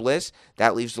Alexa Bliss?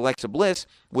 That leaves Alexa Bliss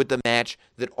with the match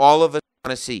that all of us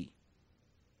want to see.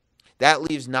 That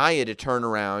leaves Nia to turn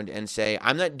around and say,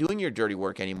 I'm not doing your dirty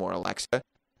work anymore, Alexa.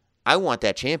 I want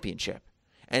that championship.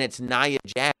 And it's Nia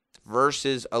Jax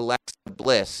versus Alexa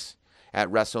Bliss at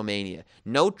WrestleMania.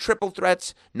 No triple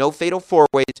threats, no fatal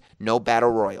four-ways, no battle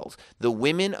royals. The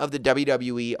women of the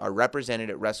WWE are represented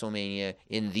at WrestleMania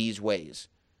in these ways.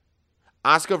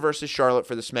 Asuka versus Charlotte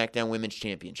for the SmackDown Women's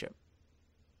Championship.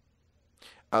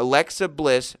 Alexa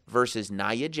Bliss versus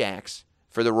Nia Jax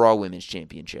for the Raw Women's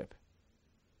Championship.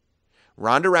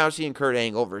 Ronda Rousey and Kurt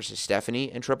Angle versus Stephanie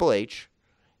and Triple H.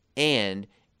 And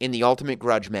in the Ultimate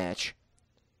Grudge match,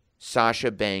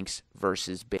 Sasha Banks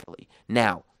versus Bayley.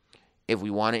 Now, if we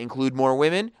want to include more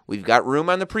women, we've got room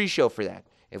on the pre-show for that.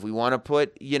 If we want to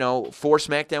put, 4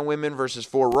 SmackDown women versus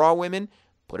 4 Raw women,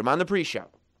 put them on the pre-show.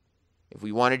 If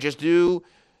we want to just do,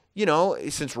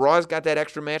 since Raw's got that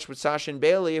extra match with Sasha and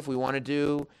Bayley, if we want to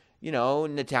do,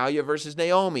 Natalya versus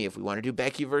Naomi, if we want to do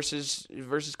Becky versus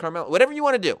Carmella, whatever you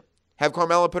want to do. Have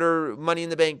Carmella put her Money in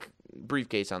the Bank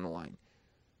briefcase on the line.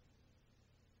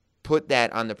 Put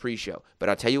that on the pre-show. But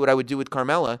I'll tell you what I would do with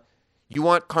Carmella. You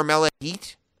want Carmella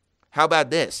heat? How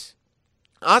about this?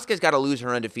 Asuka's got to lose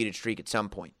her undefeated streak at some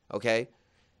point, okay?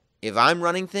 If I'm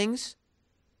running things,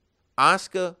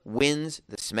 Asuka wins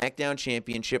the SmackDown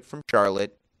Championship from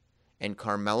Charlotte, and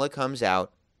Carmella comes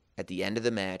out at the end of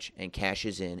the match and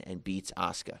cashes in and beats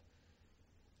Asuka.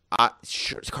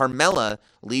 Carmella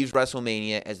leaves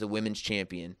WrestleMania as the women's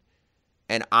champion,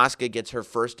 and Asuka gets her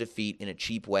first defeat in a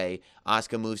cheap way.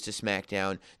 Asuka moves to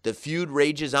SmackDown. The feud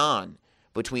rages on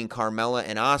between Carmella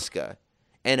and Asuka.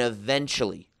 And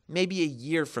eventually, maybe a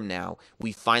year from now,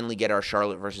 we finally get our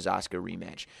Charlotte versus Asuka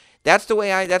rematch. That's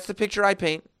the picture I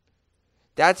paint.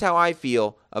 That's how I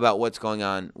feel about what's going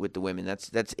on with the women.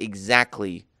 That's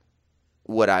exactly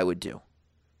what I would do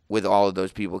with all of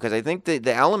those people, because I think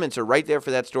the elements are right there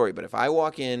for that story. But if I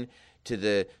walk in to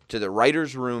the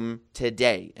writer's room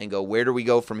today and go, where do we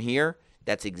go from here?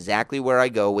 That's exactly where I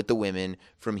go with the women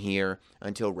from here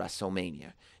until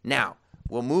WrestleMania. Now,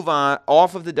 we'll move on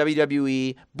off of the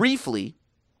WWE briefly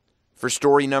for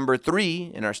story number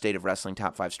 3 in our State of Wrestling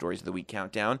Top 5 Stories of the Week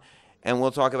countdown, and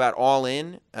we'll talk about All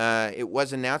In. It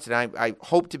was announced, and I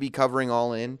hope to be covering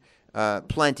All In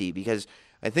plenty, because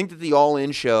I think that the All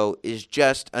In show is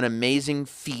just an amazing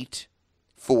feat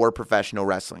for professional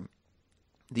wrestling.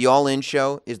 The All In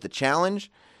show is the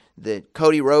challenge that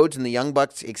Cody Rhodes and the Young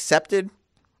Bucks accepted,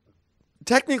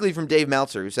 technically from Dave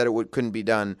Meltzer, who said it couldn't be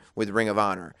done with Ring of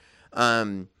Honor,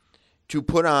 to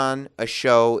put on a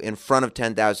show in front of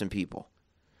 10,000 people.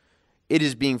 It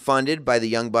is being funded by the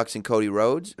Young Bucks and Cody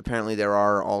Rhodes. Apparently there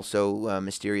are also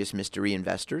mysterious mystery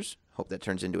investors. Hope that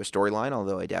turns into a storyline,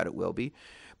 although I doubt it will be.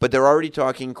 But they're already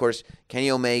talking, of course, Kenny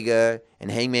Omega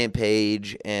and Hangman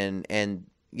Page and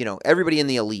everybody in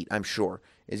the Elite, I'm sure,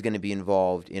 is going to be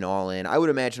involved in All In. I would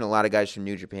imagine a lot of guys from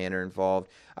New Japan are involved.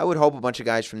 I would hope a bunch of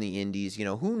guys from the Indies.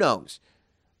 Who knows?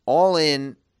 All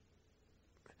In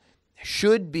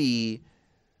should be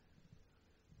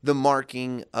the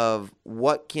marking of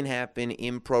what can happen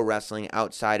in pro wrestling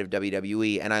outside of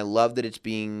WWE, and I love that it's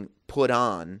being put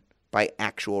on by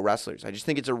actual wrestlers. I just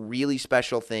think it's a really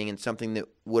special thing and something that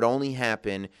would only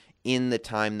happen in the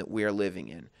time that we are living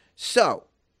in. So,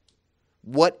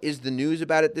 what is the news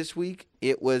about it this week?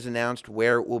 It was announced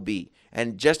where it will be.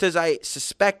 And just as I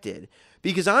suspected,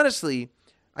 because honestly,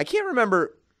 I can't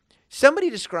remember,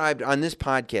 somebody described on this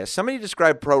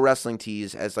podcast, Pro Wrestling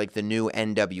Tees as like the new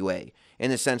NWA, in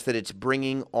the sense that it's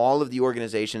bringing all of the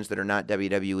organizations that are not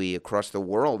WWE across the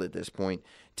world at this point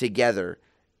together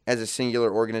as a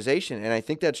singular organization, and I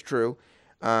think that's true.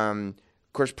 Of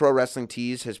course, Pro Wrestling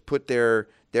Tees has put their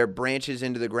branches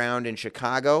into the ground in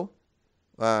Chicago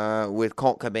with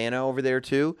Colt Cabana over there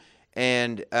too,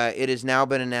 and it has now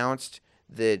been announced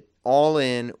that All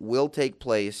In will take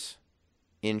place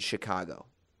in Chicago,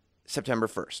 September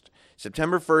 1st.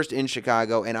 September 1st in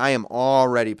Chicago, and I am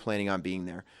already planning on being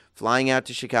there, flying out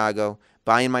to Chicago,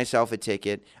 buying myself a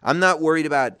ticket. I'm not worried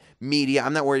about media.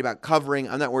 I'm not worried about covering.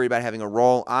 I'm not worried about having a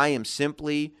role. I am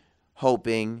simply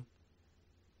hoping.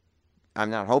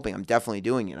 I'm not hoping. I'm definitely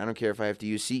doing it. I don't care if I have to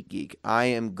use SeatGeek. I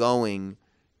am going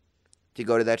to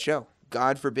go to that show.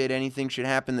 God forbid anything should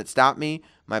happen that stop me.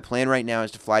 My plan right now is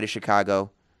to fly to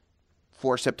Chicago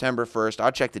for September 1st.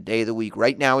 I'll check the day of the week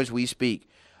right now as we speak.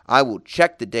 I will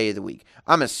check the day of the week.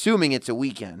 I'm assuming it's a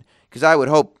weekend, because I would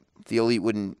hope the Elite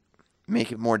wouldn't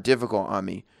make it more difficult on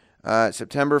me.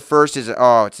 September 1st is,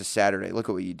 it's a Saturday. Look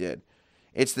at what you did.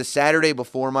 It's the Saturday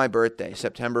before my birthday,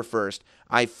 September 1st.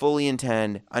 I fully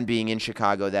intend on being in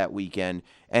Chicago that weekend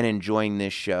and enjoying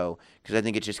this show, because I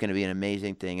think it's just going to be an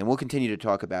amazing thing. And we'll continue to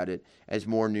talk about it as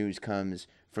more news comes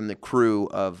from the crew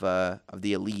of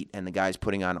the Elite and the guys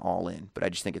putting on All In. But I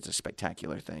just think it's a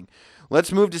spectacular thing.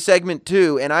 Let's move to segment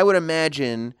 2, and I would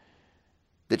imagine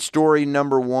that story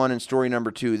number 1 and story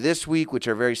number 2 this week, which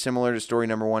are very similar to story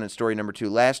number 1 and story number 2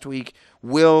 last week,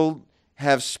 will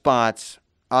have spots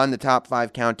on the top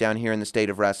 5 countdown here in the State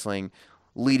of Wrestling,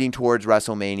 leading towards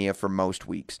WrestleMania for most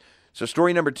weeks. So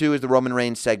story number 2 is the Roman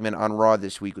Reigns segment on Raw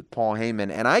this week with Paul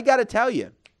Heyman. And I got to tell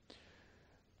you,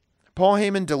 Paul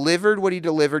Heyman delivered what he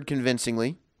delivered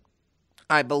convincingly.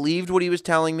 I believed what he was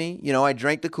telling me. I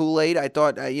drank the Kool-Aid. I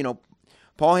thought,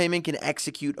 Paul Heyman can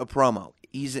execute a promo.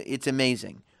 It's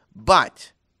amazing.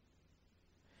 But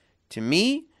to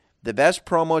me, the best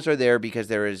promos are there because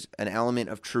there is an element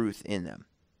of truth in them.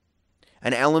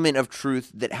 An element of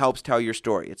truth that helps tell your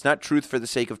story. It's not truth for the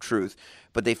sake of truth,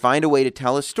 but they find a way to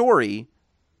tell a story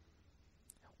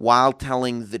while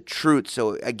telling the truth.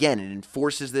 So again, it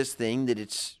enforces this thing that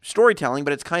it's storytelling,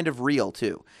 but it's kind of real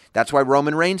too. That's why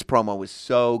Roman Reigns' promo was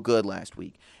so good last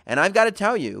week. And I've got to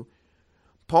tell you,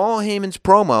 Paul Heyman's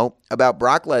promo about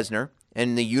Brock Lesnar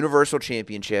and the Universal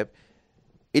Championship,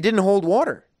 it didn't hold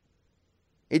water.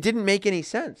 It didn't make any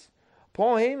sense.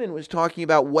 Paul Heyman was talking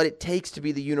about what it takes to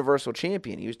be the Universal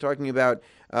Champion. He was talking about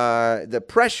the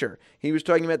pressure. He was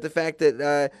talking about the fact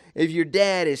that if your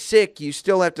dad is sick, you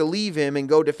still have to leave him and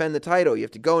go defend the title. You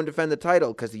have to go and defend the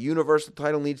title because the Universal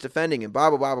title needs defending and blah,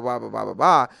 blah, blah, blah, blah, blah, blah,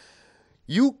 blah.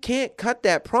 You can't cut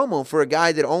that promo for a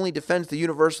guy that only defends the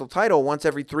Universal title once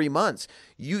every 3 months.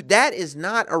 That is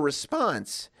not a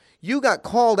response. You got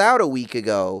called out a week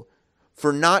ago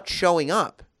for not showing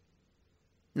up.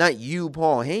 Not you,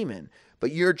 Paul Heyman,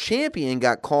 but your champion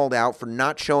got called out for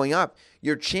not showing up.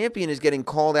 Your champion is getting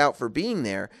called out for being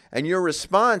there, and your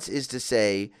response is to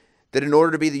say that in order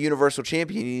to be the Universal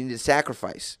Champion, you need to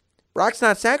sacrifice. Brock's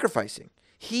not sacrificing.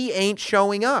 He ain't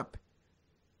showing up.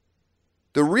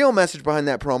 The real message behind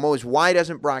that promo is, why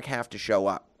doesn't Brock have to show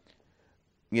up?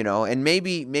 You know, and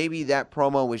maybe that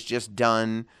promo was just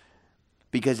done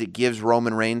because it gives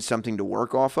Roman Reigns something to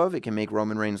work off of. It can make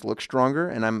Roman Reigns look stronger,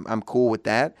 and I'm cool with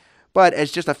that. But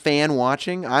as just a fan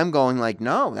watching, I'm going like,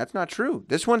 no, that's not true.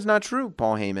 This one's not true,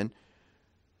 Paul Heyman.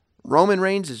 Roman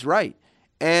Reigns is right.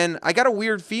 And I got a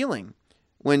weird feeling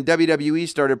when WWE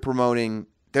started promoting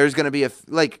there's going to be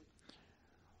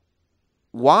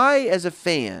why as a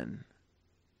fan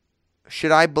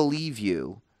should I believe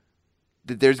you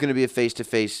that there's going to be a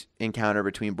face-to-face encounter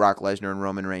between Brock Lesnar and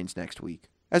Roman Reigns next week?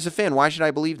 As a fan, why should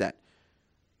I believe that?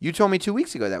 You told me 2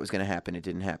 weeks ago that was going to happen. It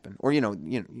didn't happen. Or,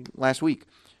 last week.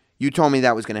 You told me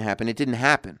that was going to happen. It didn't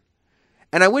happen.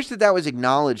 And I wish that was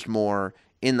acknowledged more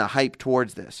in the hype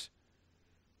towards this.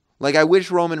 Like, I wish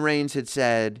Roman Reigns had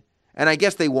said, and I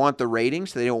guess they want the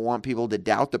ratings, so they don't want people to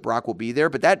doubt that Brock will be there,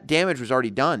 but that damage was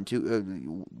already done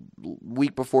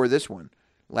week before this one.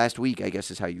 Last week, I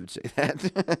guess is how you would say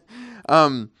that.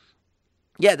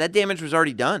 Yeah, that damage was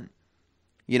already done.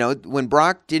 You know, when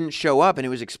Brock didn't show up and it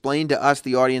was explained to us,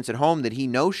 the audience at home, that he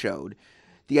no-showed,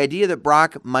 the idea that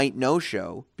Brock might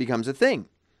no-show becomes a thing.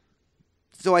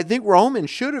 So I think Roman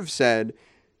should have said,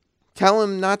 tell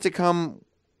him not to come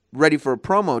ready for a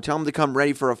promo. Tell him to come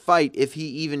ready for a fight if he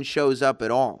even shows up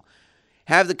at all.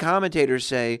 Have the commentators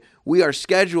say, we are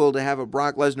scheduled to have a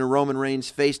Brock Lesnar-Roman Reigns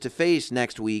face-to-face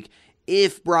next week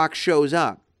if Brock shows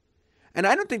up. And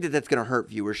I don't think that that's going to hurt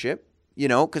viewership,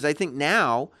 because I think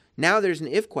now there's an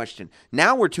if question.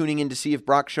 Now we're tuning in to see if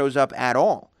Brock shows up at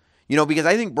all. Because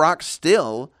I think Brock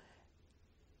still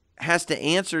has to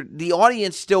answer. The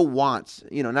audience still wants,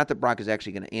 not that Brock is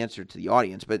actually going to answer to the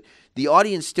audience, but the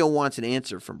audience still wants an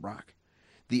answer from Brock.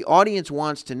 The audience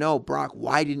wants to know, Brock,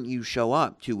 why didn't you show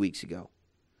up 2 weeks ago?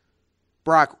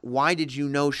 Brock, why did you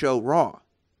no-show Raw?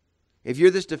 If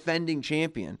you're this defending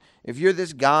champion, if you're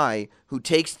this guy who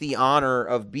takes the honor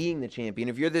of being the champion,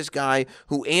 if you're this guy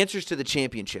who answers to the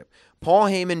championship, Paul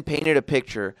Heyman painted a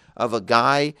picture of a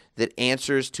guy that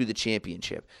answers to the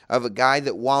championship, of a guy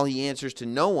that while he answers to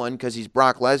no one because he's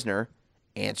Brock Lesnar,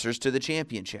 answers to the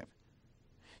championship.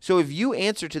 So if you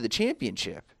answer to the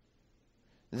championship,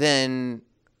 then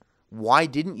why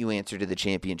didn't you answer to the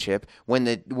championship when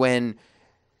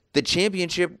the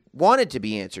championship wanted to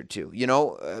be answered to?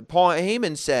 Paul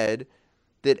Heyman said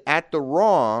that at the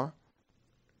Raw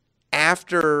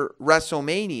after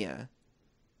WrestleMania,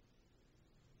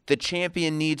 the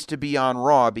champion needs to be on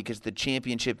Raw because the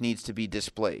championship needs to be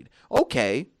displayed.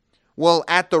 Okay. Well,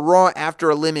 at the Raw after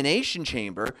Elimination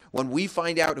Chamber, when we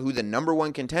find out who the number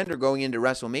one contender going into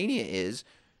WrestleMania is,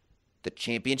 the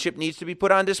championship needs to be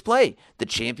put on display. The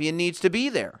champion needs to be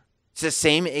there. It's the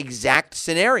same exact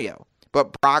scenario.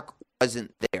 But Brock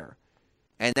wasn't there.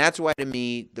 And that's why, to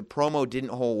me, the promo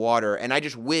didn't hold water. And I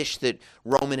just wish that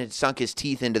Roman had sunk his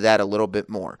teeth into that a little bit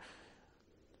more.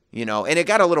 And it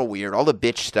got a little weird. All the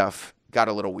bitch stuff got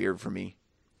a little weird for me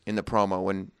in the promo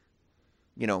when,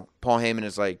 Paul Heyman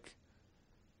is like,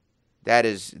 that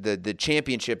is, the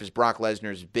championship is Brock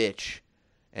Lesnar's bitch.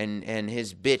 And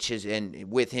his bitch is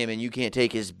with him, and you can't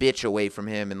take his bitch away from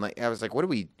him. And I was like, what are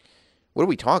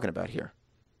we talking about here?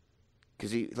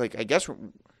 Because I guess, are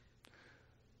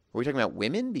we talking about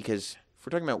women? Because if we're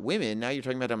talking about women, now you're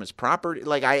talking about them as property.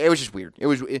 It was just weird. It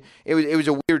was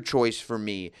a weird choice for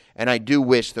me, and I do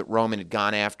wish that Roman had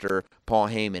gone after Paul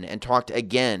Heyman and talked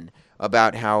again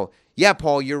about how, yeah,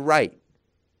 Paul, you're right.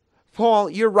 Paul,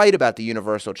 you're right about the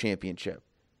Universal Championship.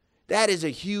 That is a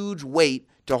huge weight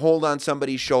to hold on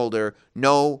somebody's shoulder,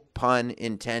 no pun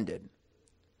intended.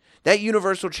 That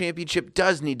Universal Championship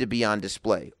does need to be on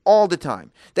display all the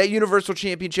time. That Universal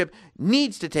Championship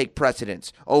needs to take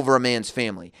precedence over a man's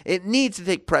family. It needs to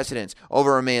take precedence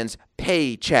over a man's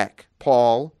paycheck,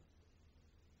 Paul.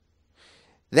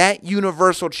 That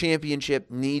Universal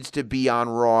Championship needs to be on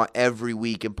Raw every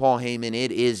week, and Paul Heyman,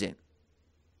 it isn't.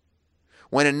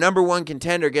 When a number one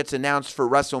contender gets announced for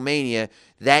WrestleMania,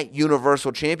 that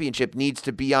Universal Championship needs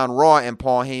to be on Raw, and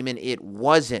Paul Heyman, it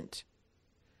wasn't.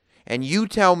 And you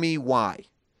tell me why.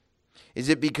 Is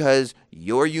it because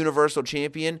your Universal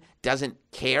Champion doesn't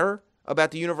care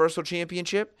about the Universal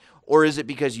Championship? Or is it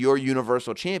because your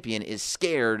Universal Champion is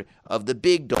scared of the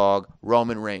big dog,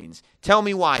 Roman Reigns? Tell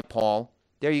me why, Paul.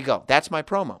 There you go. That's my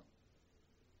promo.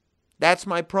 That's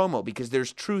my promo because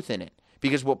there's truth in it.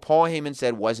 Because what Paul Heyman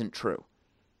said wasn't true.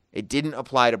 It didn't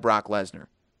apply to Brock Lesnar.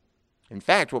 In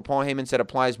fact, what Paul Heyman said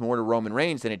applies more to Roman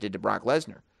Reigns than it did to Brock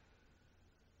Lesnar.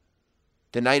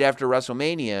 The night after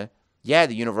WrestleMania, yeah,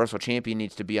 the Universal Champion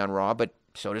needs to be on Raw, but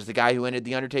So does the guy who ended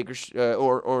the Undertaker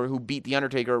or who beat the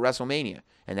Undertaker at WrestleMania,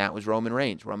 and that was Roman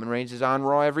Reigns. Roman Reigns is on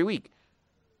Raw every week,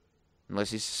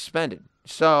 unless he's suspended.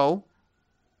 So,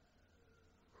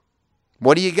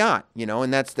 what do you got?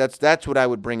 And that's what I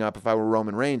would bring up if I were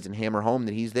Roman Reigns and hammer home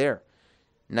that he's there,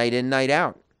 night in, night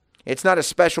out. It's not a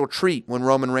special treat when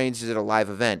Roman Reigns is at a live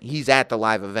event. He's at the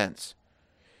live events.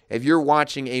 If you're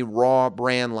watching a Raw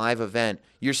brand live event,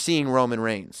 you're seeing Roman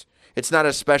Reigns. It's not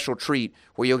a special treat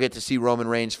where you'll get to see Roman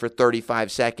Reigns for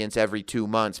 35 seconds every 2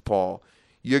 months, Paul.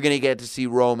 You're going to get to see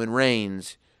Roman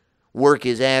Reigns work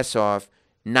his ass off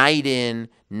night in,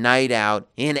 night out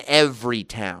in every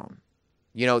town.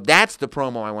 That's the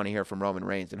promo I want to hear from Roman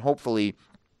Reigns, and hopefully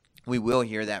we will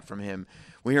hear that from him.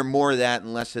 We hear more of that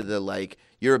and less of the,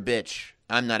 you're a bitch,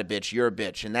 I'm not a bitch, you're a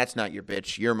bitch, and that's not your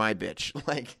bitch, you're my bitch.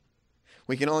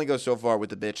 We can only go so far with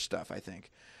the bitch stuff, I think.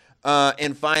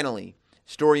 And finally,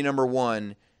 story number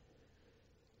 1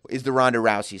 is the Ronda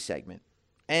Rousey segment.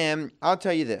 And I'll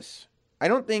tell you this. I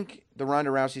don't think the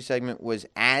Ronda Rousey segment was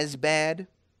as bad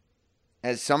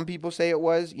as some people say it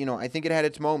was. I think it had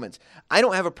its moments. I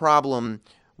don't have a problem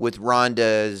with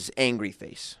Ronda's angry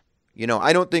face.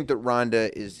 I don't think that Ronda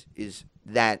is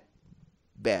that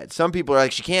bad. Some people are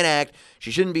like, she can't act,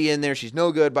 she shouldn't be in there, she's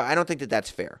no good, but I don't think that that's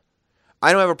fair.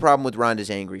 I don't have a problem with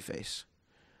Ronda's angry face.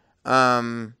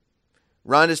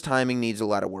 Ronda's timing needs a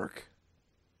lot of work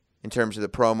in terms of the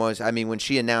promos. I mean, when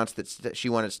she announced that she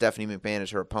wanted Stephanie McMahon as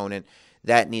her opponent,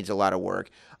 that needs a lot of work.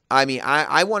 I mean,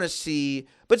 I want to see,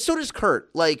 but so does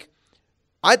Kurt.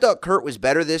 I thought Kurt was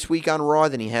better this week on Raw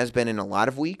than he has been in a lot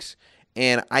of weeks.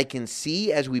 And I can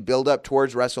see as we build up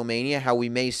towards WrestleMania how we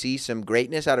may see some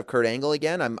greatness out of Kurt Angle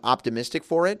again. I'm optimistic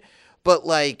for it. But,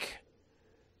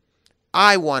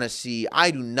 I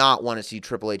do not want to see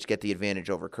Triple H get the advantage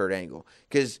over Kurt Angle,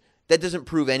 because that doesn't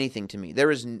prove anything to me.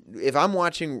 If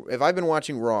I've been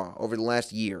watching Raw over the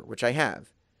last year, which I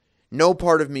have, no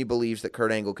part of me believes that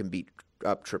Kurt Angle can beat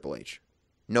up Triple H.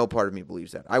 No part of me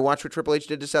believes that. I watched what Triple H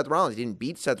did to Seth Rollins. He didn't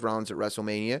beat Seth Rollins at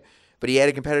WrestleMania, but he had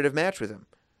a competitive match with him.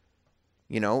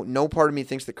 No part of me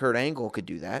thinks that Kurt Angle could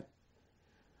do that.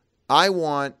 I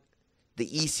want the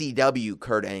ECW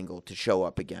Kurt Angle to show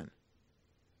up again.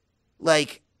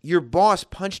 Your boss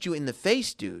punched you in the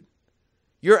face, dude.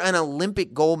 You're an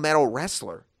Olympic gold medal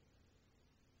wrestler.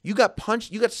 You got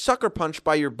sucker punched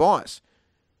by your boss.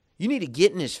 You need to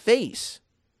get in his face.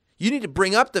 You need to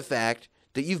bring up the fact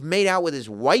that you've made out with his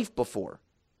wife before.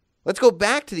 Let's go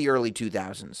back to the early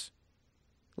 2000s.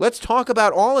 Let's talk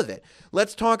about all of it.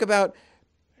 Let's talk about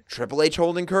Triple H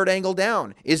holding Kurt Angle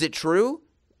down. Is it true?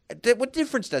 What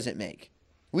difference does it make?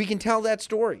 We can tell that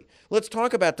story. Let's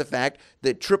talk about the fact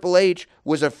that Triple H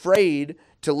was afraid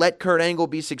to let Kurt Angle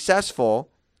be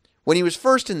successful when he was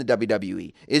first in the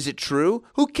WWE. Is it true?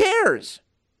 Who cares?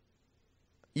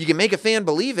 You can make a fan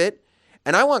believe it.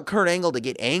 And I want Kurt Angle to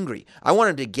get angry. I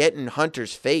want him to get in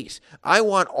Hunter's face. I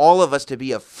want all of us to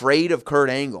be afraid of Kurt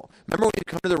Angle. Remember when he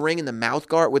come to the ring in the mouth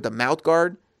guard with the mouth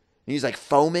guard? And he's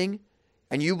foaming?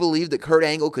 And you believe that Kurt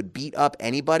Angle could beat up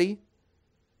anybody?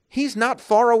 He's not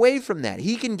far away from that.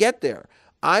 He can get there.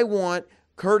 I want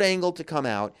Kurt Angle to come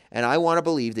out, and I want to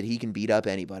believe that he can beat up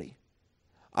anybody.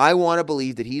 I want to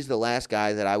believe that he's the last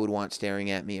guy that I would want staring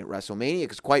at me at WrestleMania,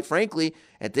 because quite frankly,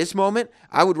 at this moment,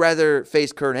 I would rather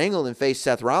face Kurt Angle than face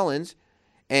Seth Rollins.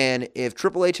 And if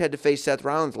Triple H had to face Seth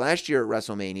Rollins last year at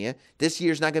WrestleMania, this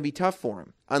year's not going to be tough for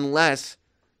him, unless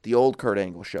the old Kurt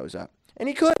Angle shows up. And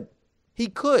he could. He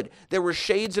could. There were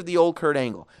shades of the old Kurt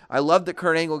Angle. I love that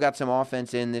Kurt Angle got some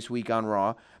offense in this week on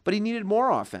Raw, but he needed more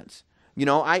offense.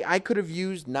 I could have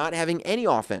used not having any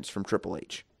offense from Triple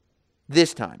H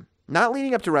this time. Not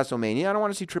leading up to WrestleMania. I don't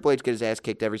want to see Triple H get his ass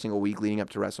kicked every single week leading up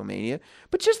to WrestleMania,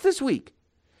 but just this week.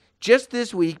 Just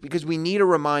this week, because we need a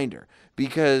reminder.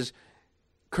 Because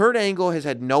Kurt Angle has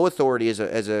had no authority as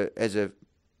a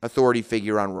authority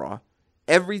figure on Raw.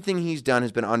 Everything he's done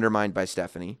has been undermined by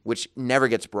Stephanie, which never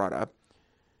gets brought up.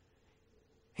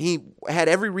 He had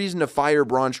every reason to fire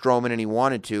Braun Strowman, and he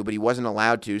wanted to, but he wasn't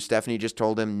allowed to. Stephanie just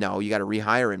told him, no, you got to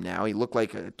rehire him now. He looked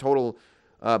like a total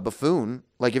buffoon.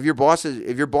 Like if your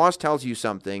boss tells you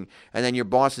something, and then your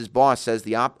boss's boss says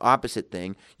the opposite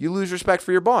thing, you lose respect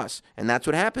for your boss, and that's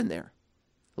what happened there.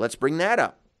 Let's bring that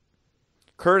up.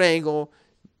 Kurt Angle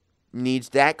needs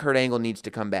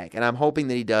to come back, and I'm hoping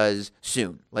that he does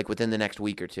soon, like within the next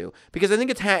week or two, because I think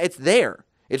it's there.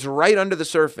 It's right under the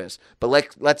surface. But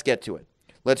let's get to it.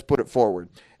 Let's put it forward.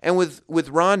 And with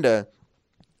Ronda,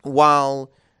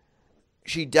 while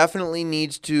she definitely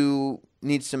needs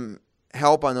some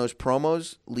help on those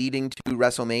promos leading to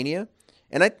WrestleMania,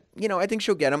 and I think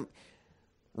she'll get them.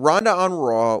 Ronda on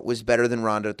Raw was better than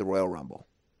Ronda at the Royal Rumble.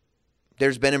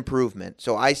 there's been improvement.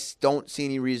 So I don't see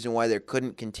any reason why there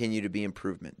couldn't continue to be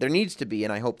improvement. There needs to be,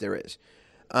 and I hope there is.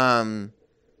 But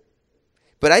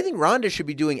I think Ronda should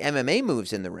be doing MMA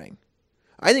moves in the ring.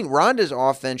 I think Ronda's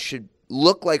offense should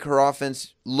look like her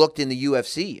offense looked in the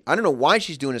UFC. I don't know why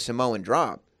she's doing a Samoan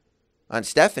drop on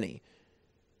Stephanie.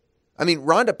 I mean,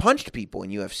 Ronda punched people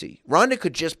in UFC. Ronda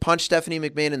could just punch Stephanie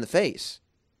McMahon in the face.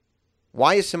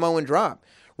 Why a Samoan drop?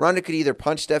 Ronda could either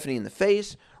punch Stephanie in the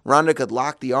face. Ronda could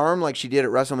lock the arm like she did at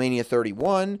WrestleMania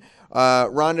 31.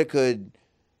 Ronda could,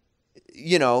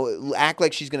 act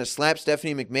like she's going to slap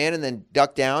Stephanie McMahon and then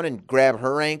duck down and grab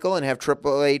her ankle and have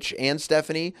Triple H and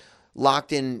Stephanie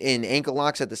locked in ankle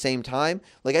locks at the same time.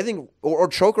 Like, I think, or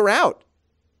choke her out.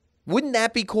 Wouldn't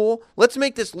that be cool? Let's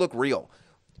make this look real.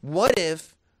 What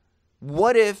if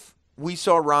we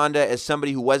saw Ronda as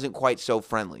somebody who wasn't quite so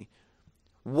friendly?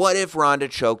 What if Ronda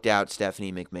choked out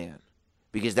Stephanie McMahon?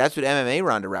 Because that's what MMA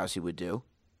Ronda Rousey would do.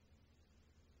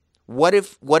 What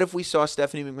if we saw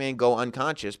Stephanie McMahon go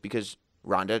unconscious because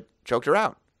Ronda choked her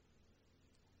out?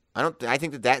 I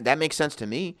think that makes sense to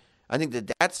me. I think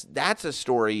that's a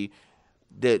story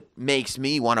that makes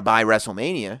me want to buy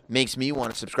WrestleMania, makes me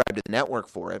want to subscribe to the network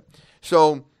for it.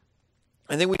 So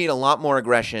I think we need a lot more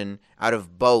aggression out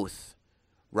of both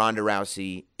Ronda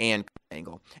Rousey and Kurt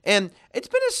Angle. And it's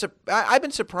been I've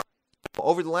been surprised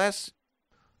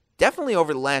definitely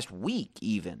over the last week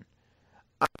even.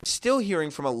 I'm still hearing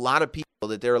from a lot of people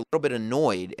that they're a little bit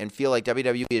annoyed and feel like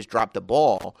WWE has dropped the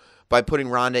ball by putting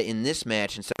Ronda in this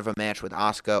match instead of a match with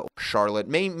Asuka or Charlotte,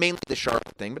 mainly the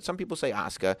Charlotte thing, but some people say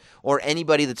Asuka, or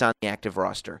anybody that's on the active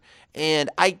roster. And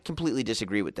I completely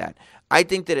disagree with that. I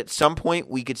think that at some point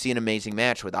we could see an amazing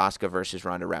match with Asuka versus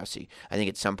Ronda Rousey. I think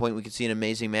at some point we could see an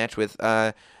amazing match with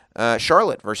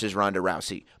Charlotte versus Ronda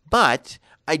Rousey. But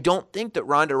I don't think that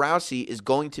Ronda Rousey is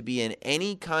going to be in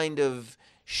any kind of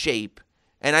shape.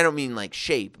 And I don't mean like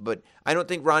shape, but I don't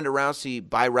think Ronda Rousey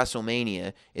by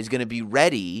WrestleMania is going to be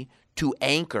ready to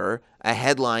anchor a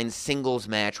headline singles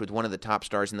match with one of the top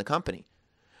stars in the company.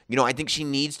 I think she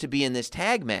needs to be in this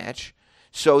tag match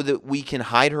so that we can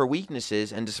hide her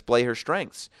weaknesses and display her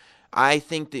strengths. I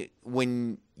think that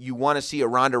when you want to see a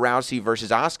Ronda Rousey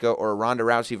versus Asuka or a Ronda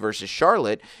Rousey versus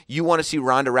Charlotte, you want to see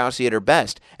Ronda Rousey at her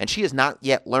best, and she has not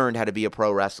yet learned how to be a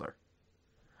pro wrestler.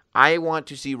 I want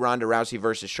to see Ronda Rousey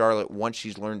versus Charlotte once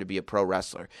she's learned to be a pro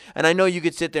wrestler. And I know you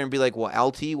could sit there and be like, well,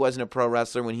 LT wasn't a pro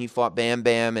wrestler when he fought Bam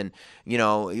Bam, and,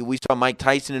 we saw Mike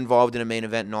Tyson involved in a main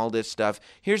event and all this stuff.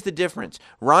 Here's the difference.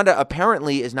 Ronda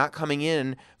apparently is not coming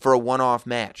in for a one-off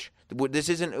match. This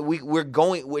isn't,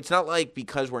 it's not like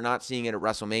because we're not seeing it at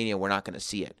WrestleMania, we're not going to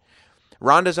see it.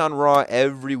 Ronda's on Raw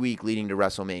every week leading to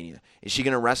WrestleMania. Is she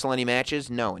going to wrestle any matches?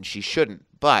 No, and she shouldn't.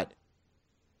 But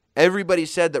everybody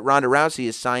said that Ronda Rousey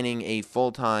is signing a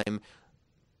full-time,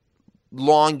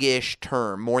 longish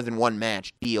term, more than one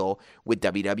match deal with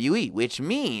WWE, which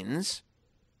means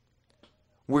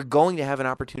we're going to have an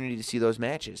opportunity to see those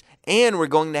matches. And we're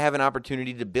going to have an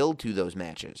opportunity to build to those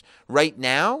matches. Right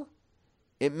now,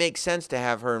 it makes sense to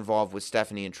have her involved with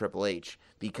Stephanie and Triple H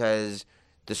because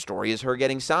the story is her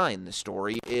getting signed. The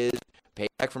story is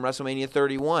payback from WrestleMania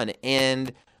 31.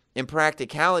 And in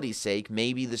practicality's sake,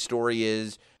 maybe the story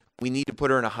is we need to put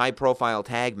her in a high-profile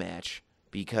tag match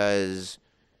because,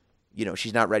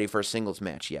 she's not ready for a singles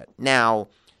match yet. Now,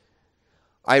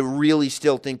 I really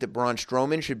still think that Braun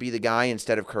Strowman should be the guy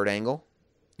instead of Kurt Angle.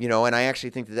 And I actually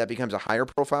think that becomes a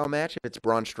higher-profile match if it's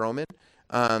Braun Strowman.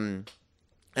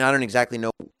 And I don't exactly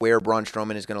know where Braun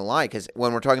Strowman is going to lie because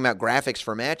when we're talking about graphics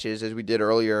for matches, as we did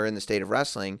earlier in the State of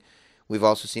Wrestling, we've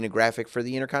also seen a graphic for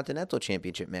the Intercontinental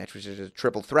Championship match, which is a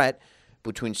triple threat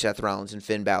between Seth Rollins and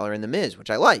Finn Balor and The Miz, which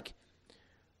I like.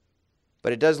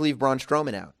 But it does leave Braun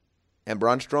Strowman out. And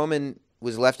Braun Strowman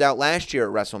was left out last year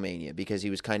at WrestleMania because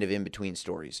he was kind of in between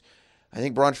stories. I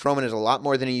think Braun Strowman is a lot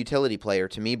more than a utility player.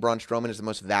 To me, Braun Strowman is the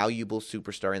most valuable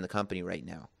superstar in the company right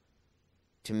now.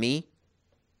 To me,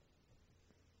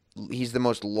 he's the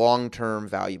most long-term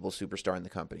valuable superstar in the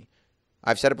company.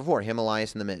 I've said it before, him,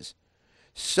 Elias, and The Miz.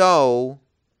 So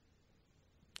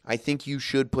I think you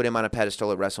should put him on a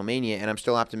pedestal at WrestleMania, and I'm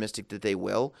still optimistic that they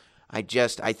will. I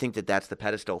think that that's the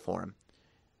pedestal for him.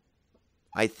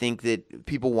 I think that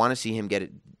people want to see him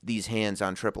get these hands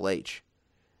on Triple H.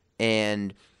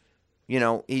 And,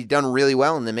 he's done really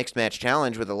well in the Mixed Match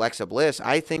Challenge with Alexa Bliss.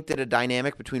 I think that a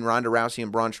dynamic between Ronda Rousey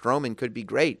and Braun Strowman could be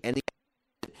great. And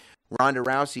Ronda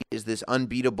Rousey is this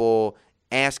unbeatable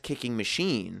ass-kicking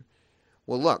machine.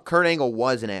 Well, look, Kurt Angle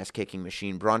was an ass-kicking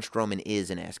machine. Braun Strowman is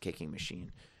an ass-kicking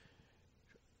machine.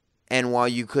 And while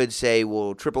you could say,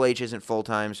 well, Triple H isn't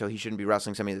full-time, so he shouldn't be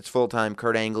wrestling somebody that's full-time,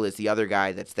 Kurt Angle is the other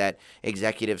guy that's that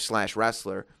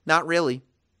executive/wrestler. Not really.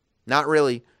 Not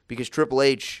really, because Triple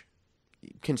H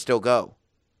can still go.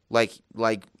 Like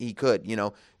he could,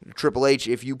 Triple H,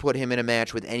 if you put him in a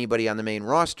match with anybody on the main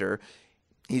roster,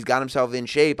 he's got himself in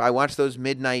shape. I watched those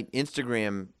midnight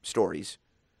Instagram stories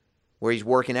where he's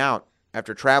working out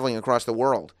after traveling across the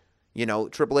world.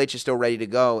 Triple H is still ready to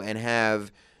go and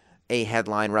have a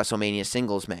headline WrestleMania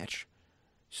singles match.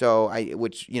 So I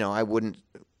wouldn't.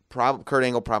 Kurt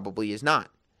Angle probably is not.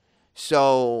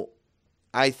 So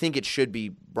I think it should be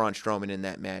Braun Strowman in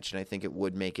that match, and I think it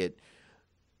would make it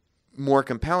more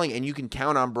compelling. And you can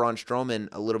count on Braun Strowman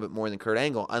a little bit more than Kurt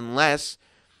Angle, unless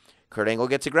Kurt Angle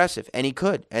gets aggressive, and he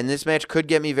could. And this match could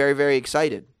get me very, very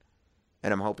excited,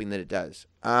 and I'm hoping that it does.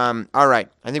 All right,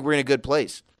 I think we're in a good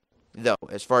place, though,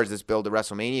 as far as this build to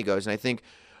WrestleMania goes, and I think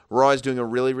Raw is doing a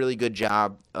really, really good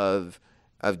job of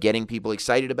getting people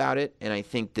excited about it, and I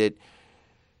think that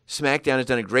SmackDown has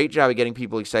done a great job of getting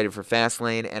people excited for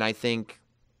Fastlane, and I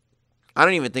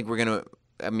don't even think we're going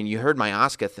to, you heard my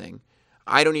Asuka thing.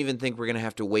 I don't even think we're going to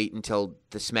have to wait until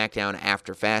the SmackDown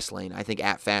after Fastlane. I think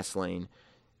at Fastlane,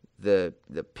 the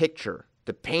picture,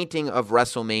 the painting of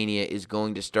WrestleMania is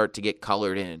going to start to get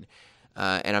colored in,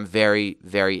 and I'm very,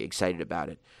 very excited about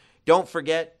it. Don't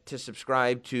forget to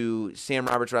subscribe to Sam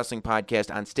Roberts Wrestling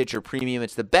Podcast on Stitcher Premium.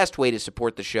 It's the best way to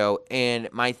support the show, and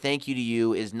my thank you to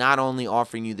you is not only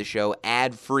offering you the show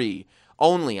ad-free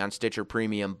only on Stitcher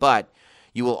Premium, but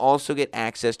you will also get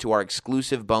access to our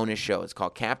exclusive bonus show. It's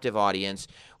called Captive Audience.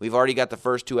 We've already got the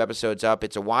first 2 episodes up.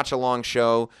 It's a watch-along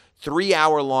show,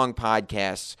 3-hour-long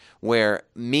podcasts where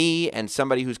me and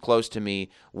somebody who's close to me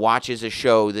watches a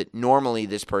show that normally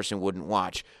this person wouldn't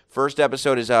watch. First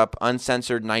episode is up,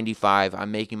 Uncensored 95.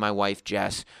 I'm making my wife,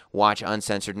 Jess, watch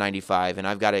Uncensored 95, and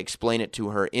I've got to explain it to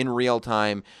her in real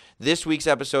time. This week's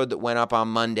episode that went up on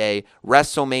Monday,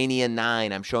 WrestleMania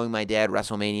 9. I'm showing my dad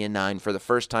WrestleMania 9 for the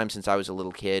first time since I was a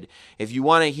little kid. If you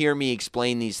want to hear me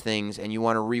explain these things and you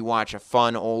want to rewatch a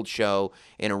fun old show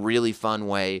in a really fun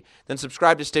way, then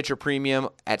subscribe to Stitcher Premium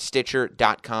at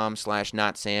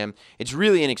stitcher.com/notsam. It's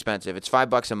really inexpensive. It's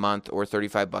 $5 a month or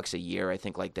 $35 a year, I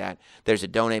think, like that. There's a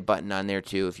donate button on there,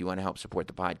 too, if you want to help support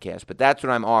the podcast. But that's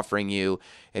what I'm offering you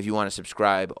if you want to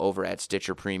subscribe over at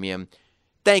Stitcher Premium.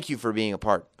 Thank you for being a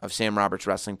part of Sam Roberts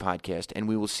Wrestling Podcast, and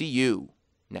we will see you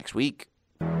next week.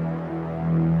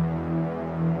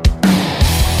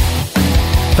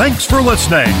 Thanks for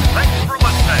listening.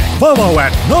 Follow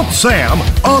at NotSam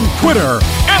on Twitter,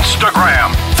 Instagram,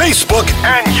 Facebook,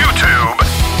 and YouTube.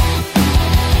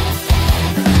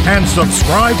 And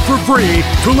subscribe for free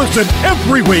to listen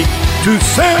every week to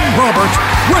Sam Roberts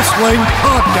Wrestling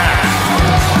Podcast.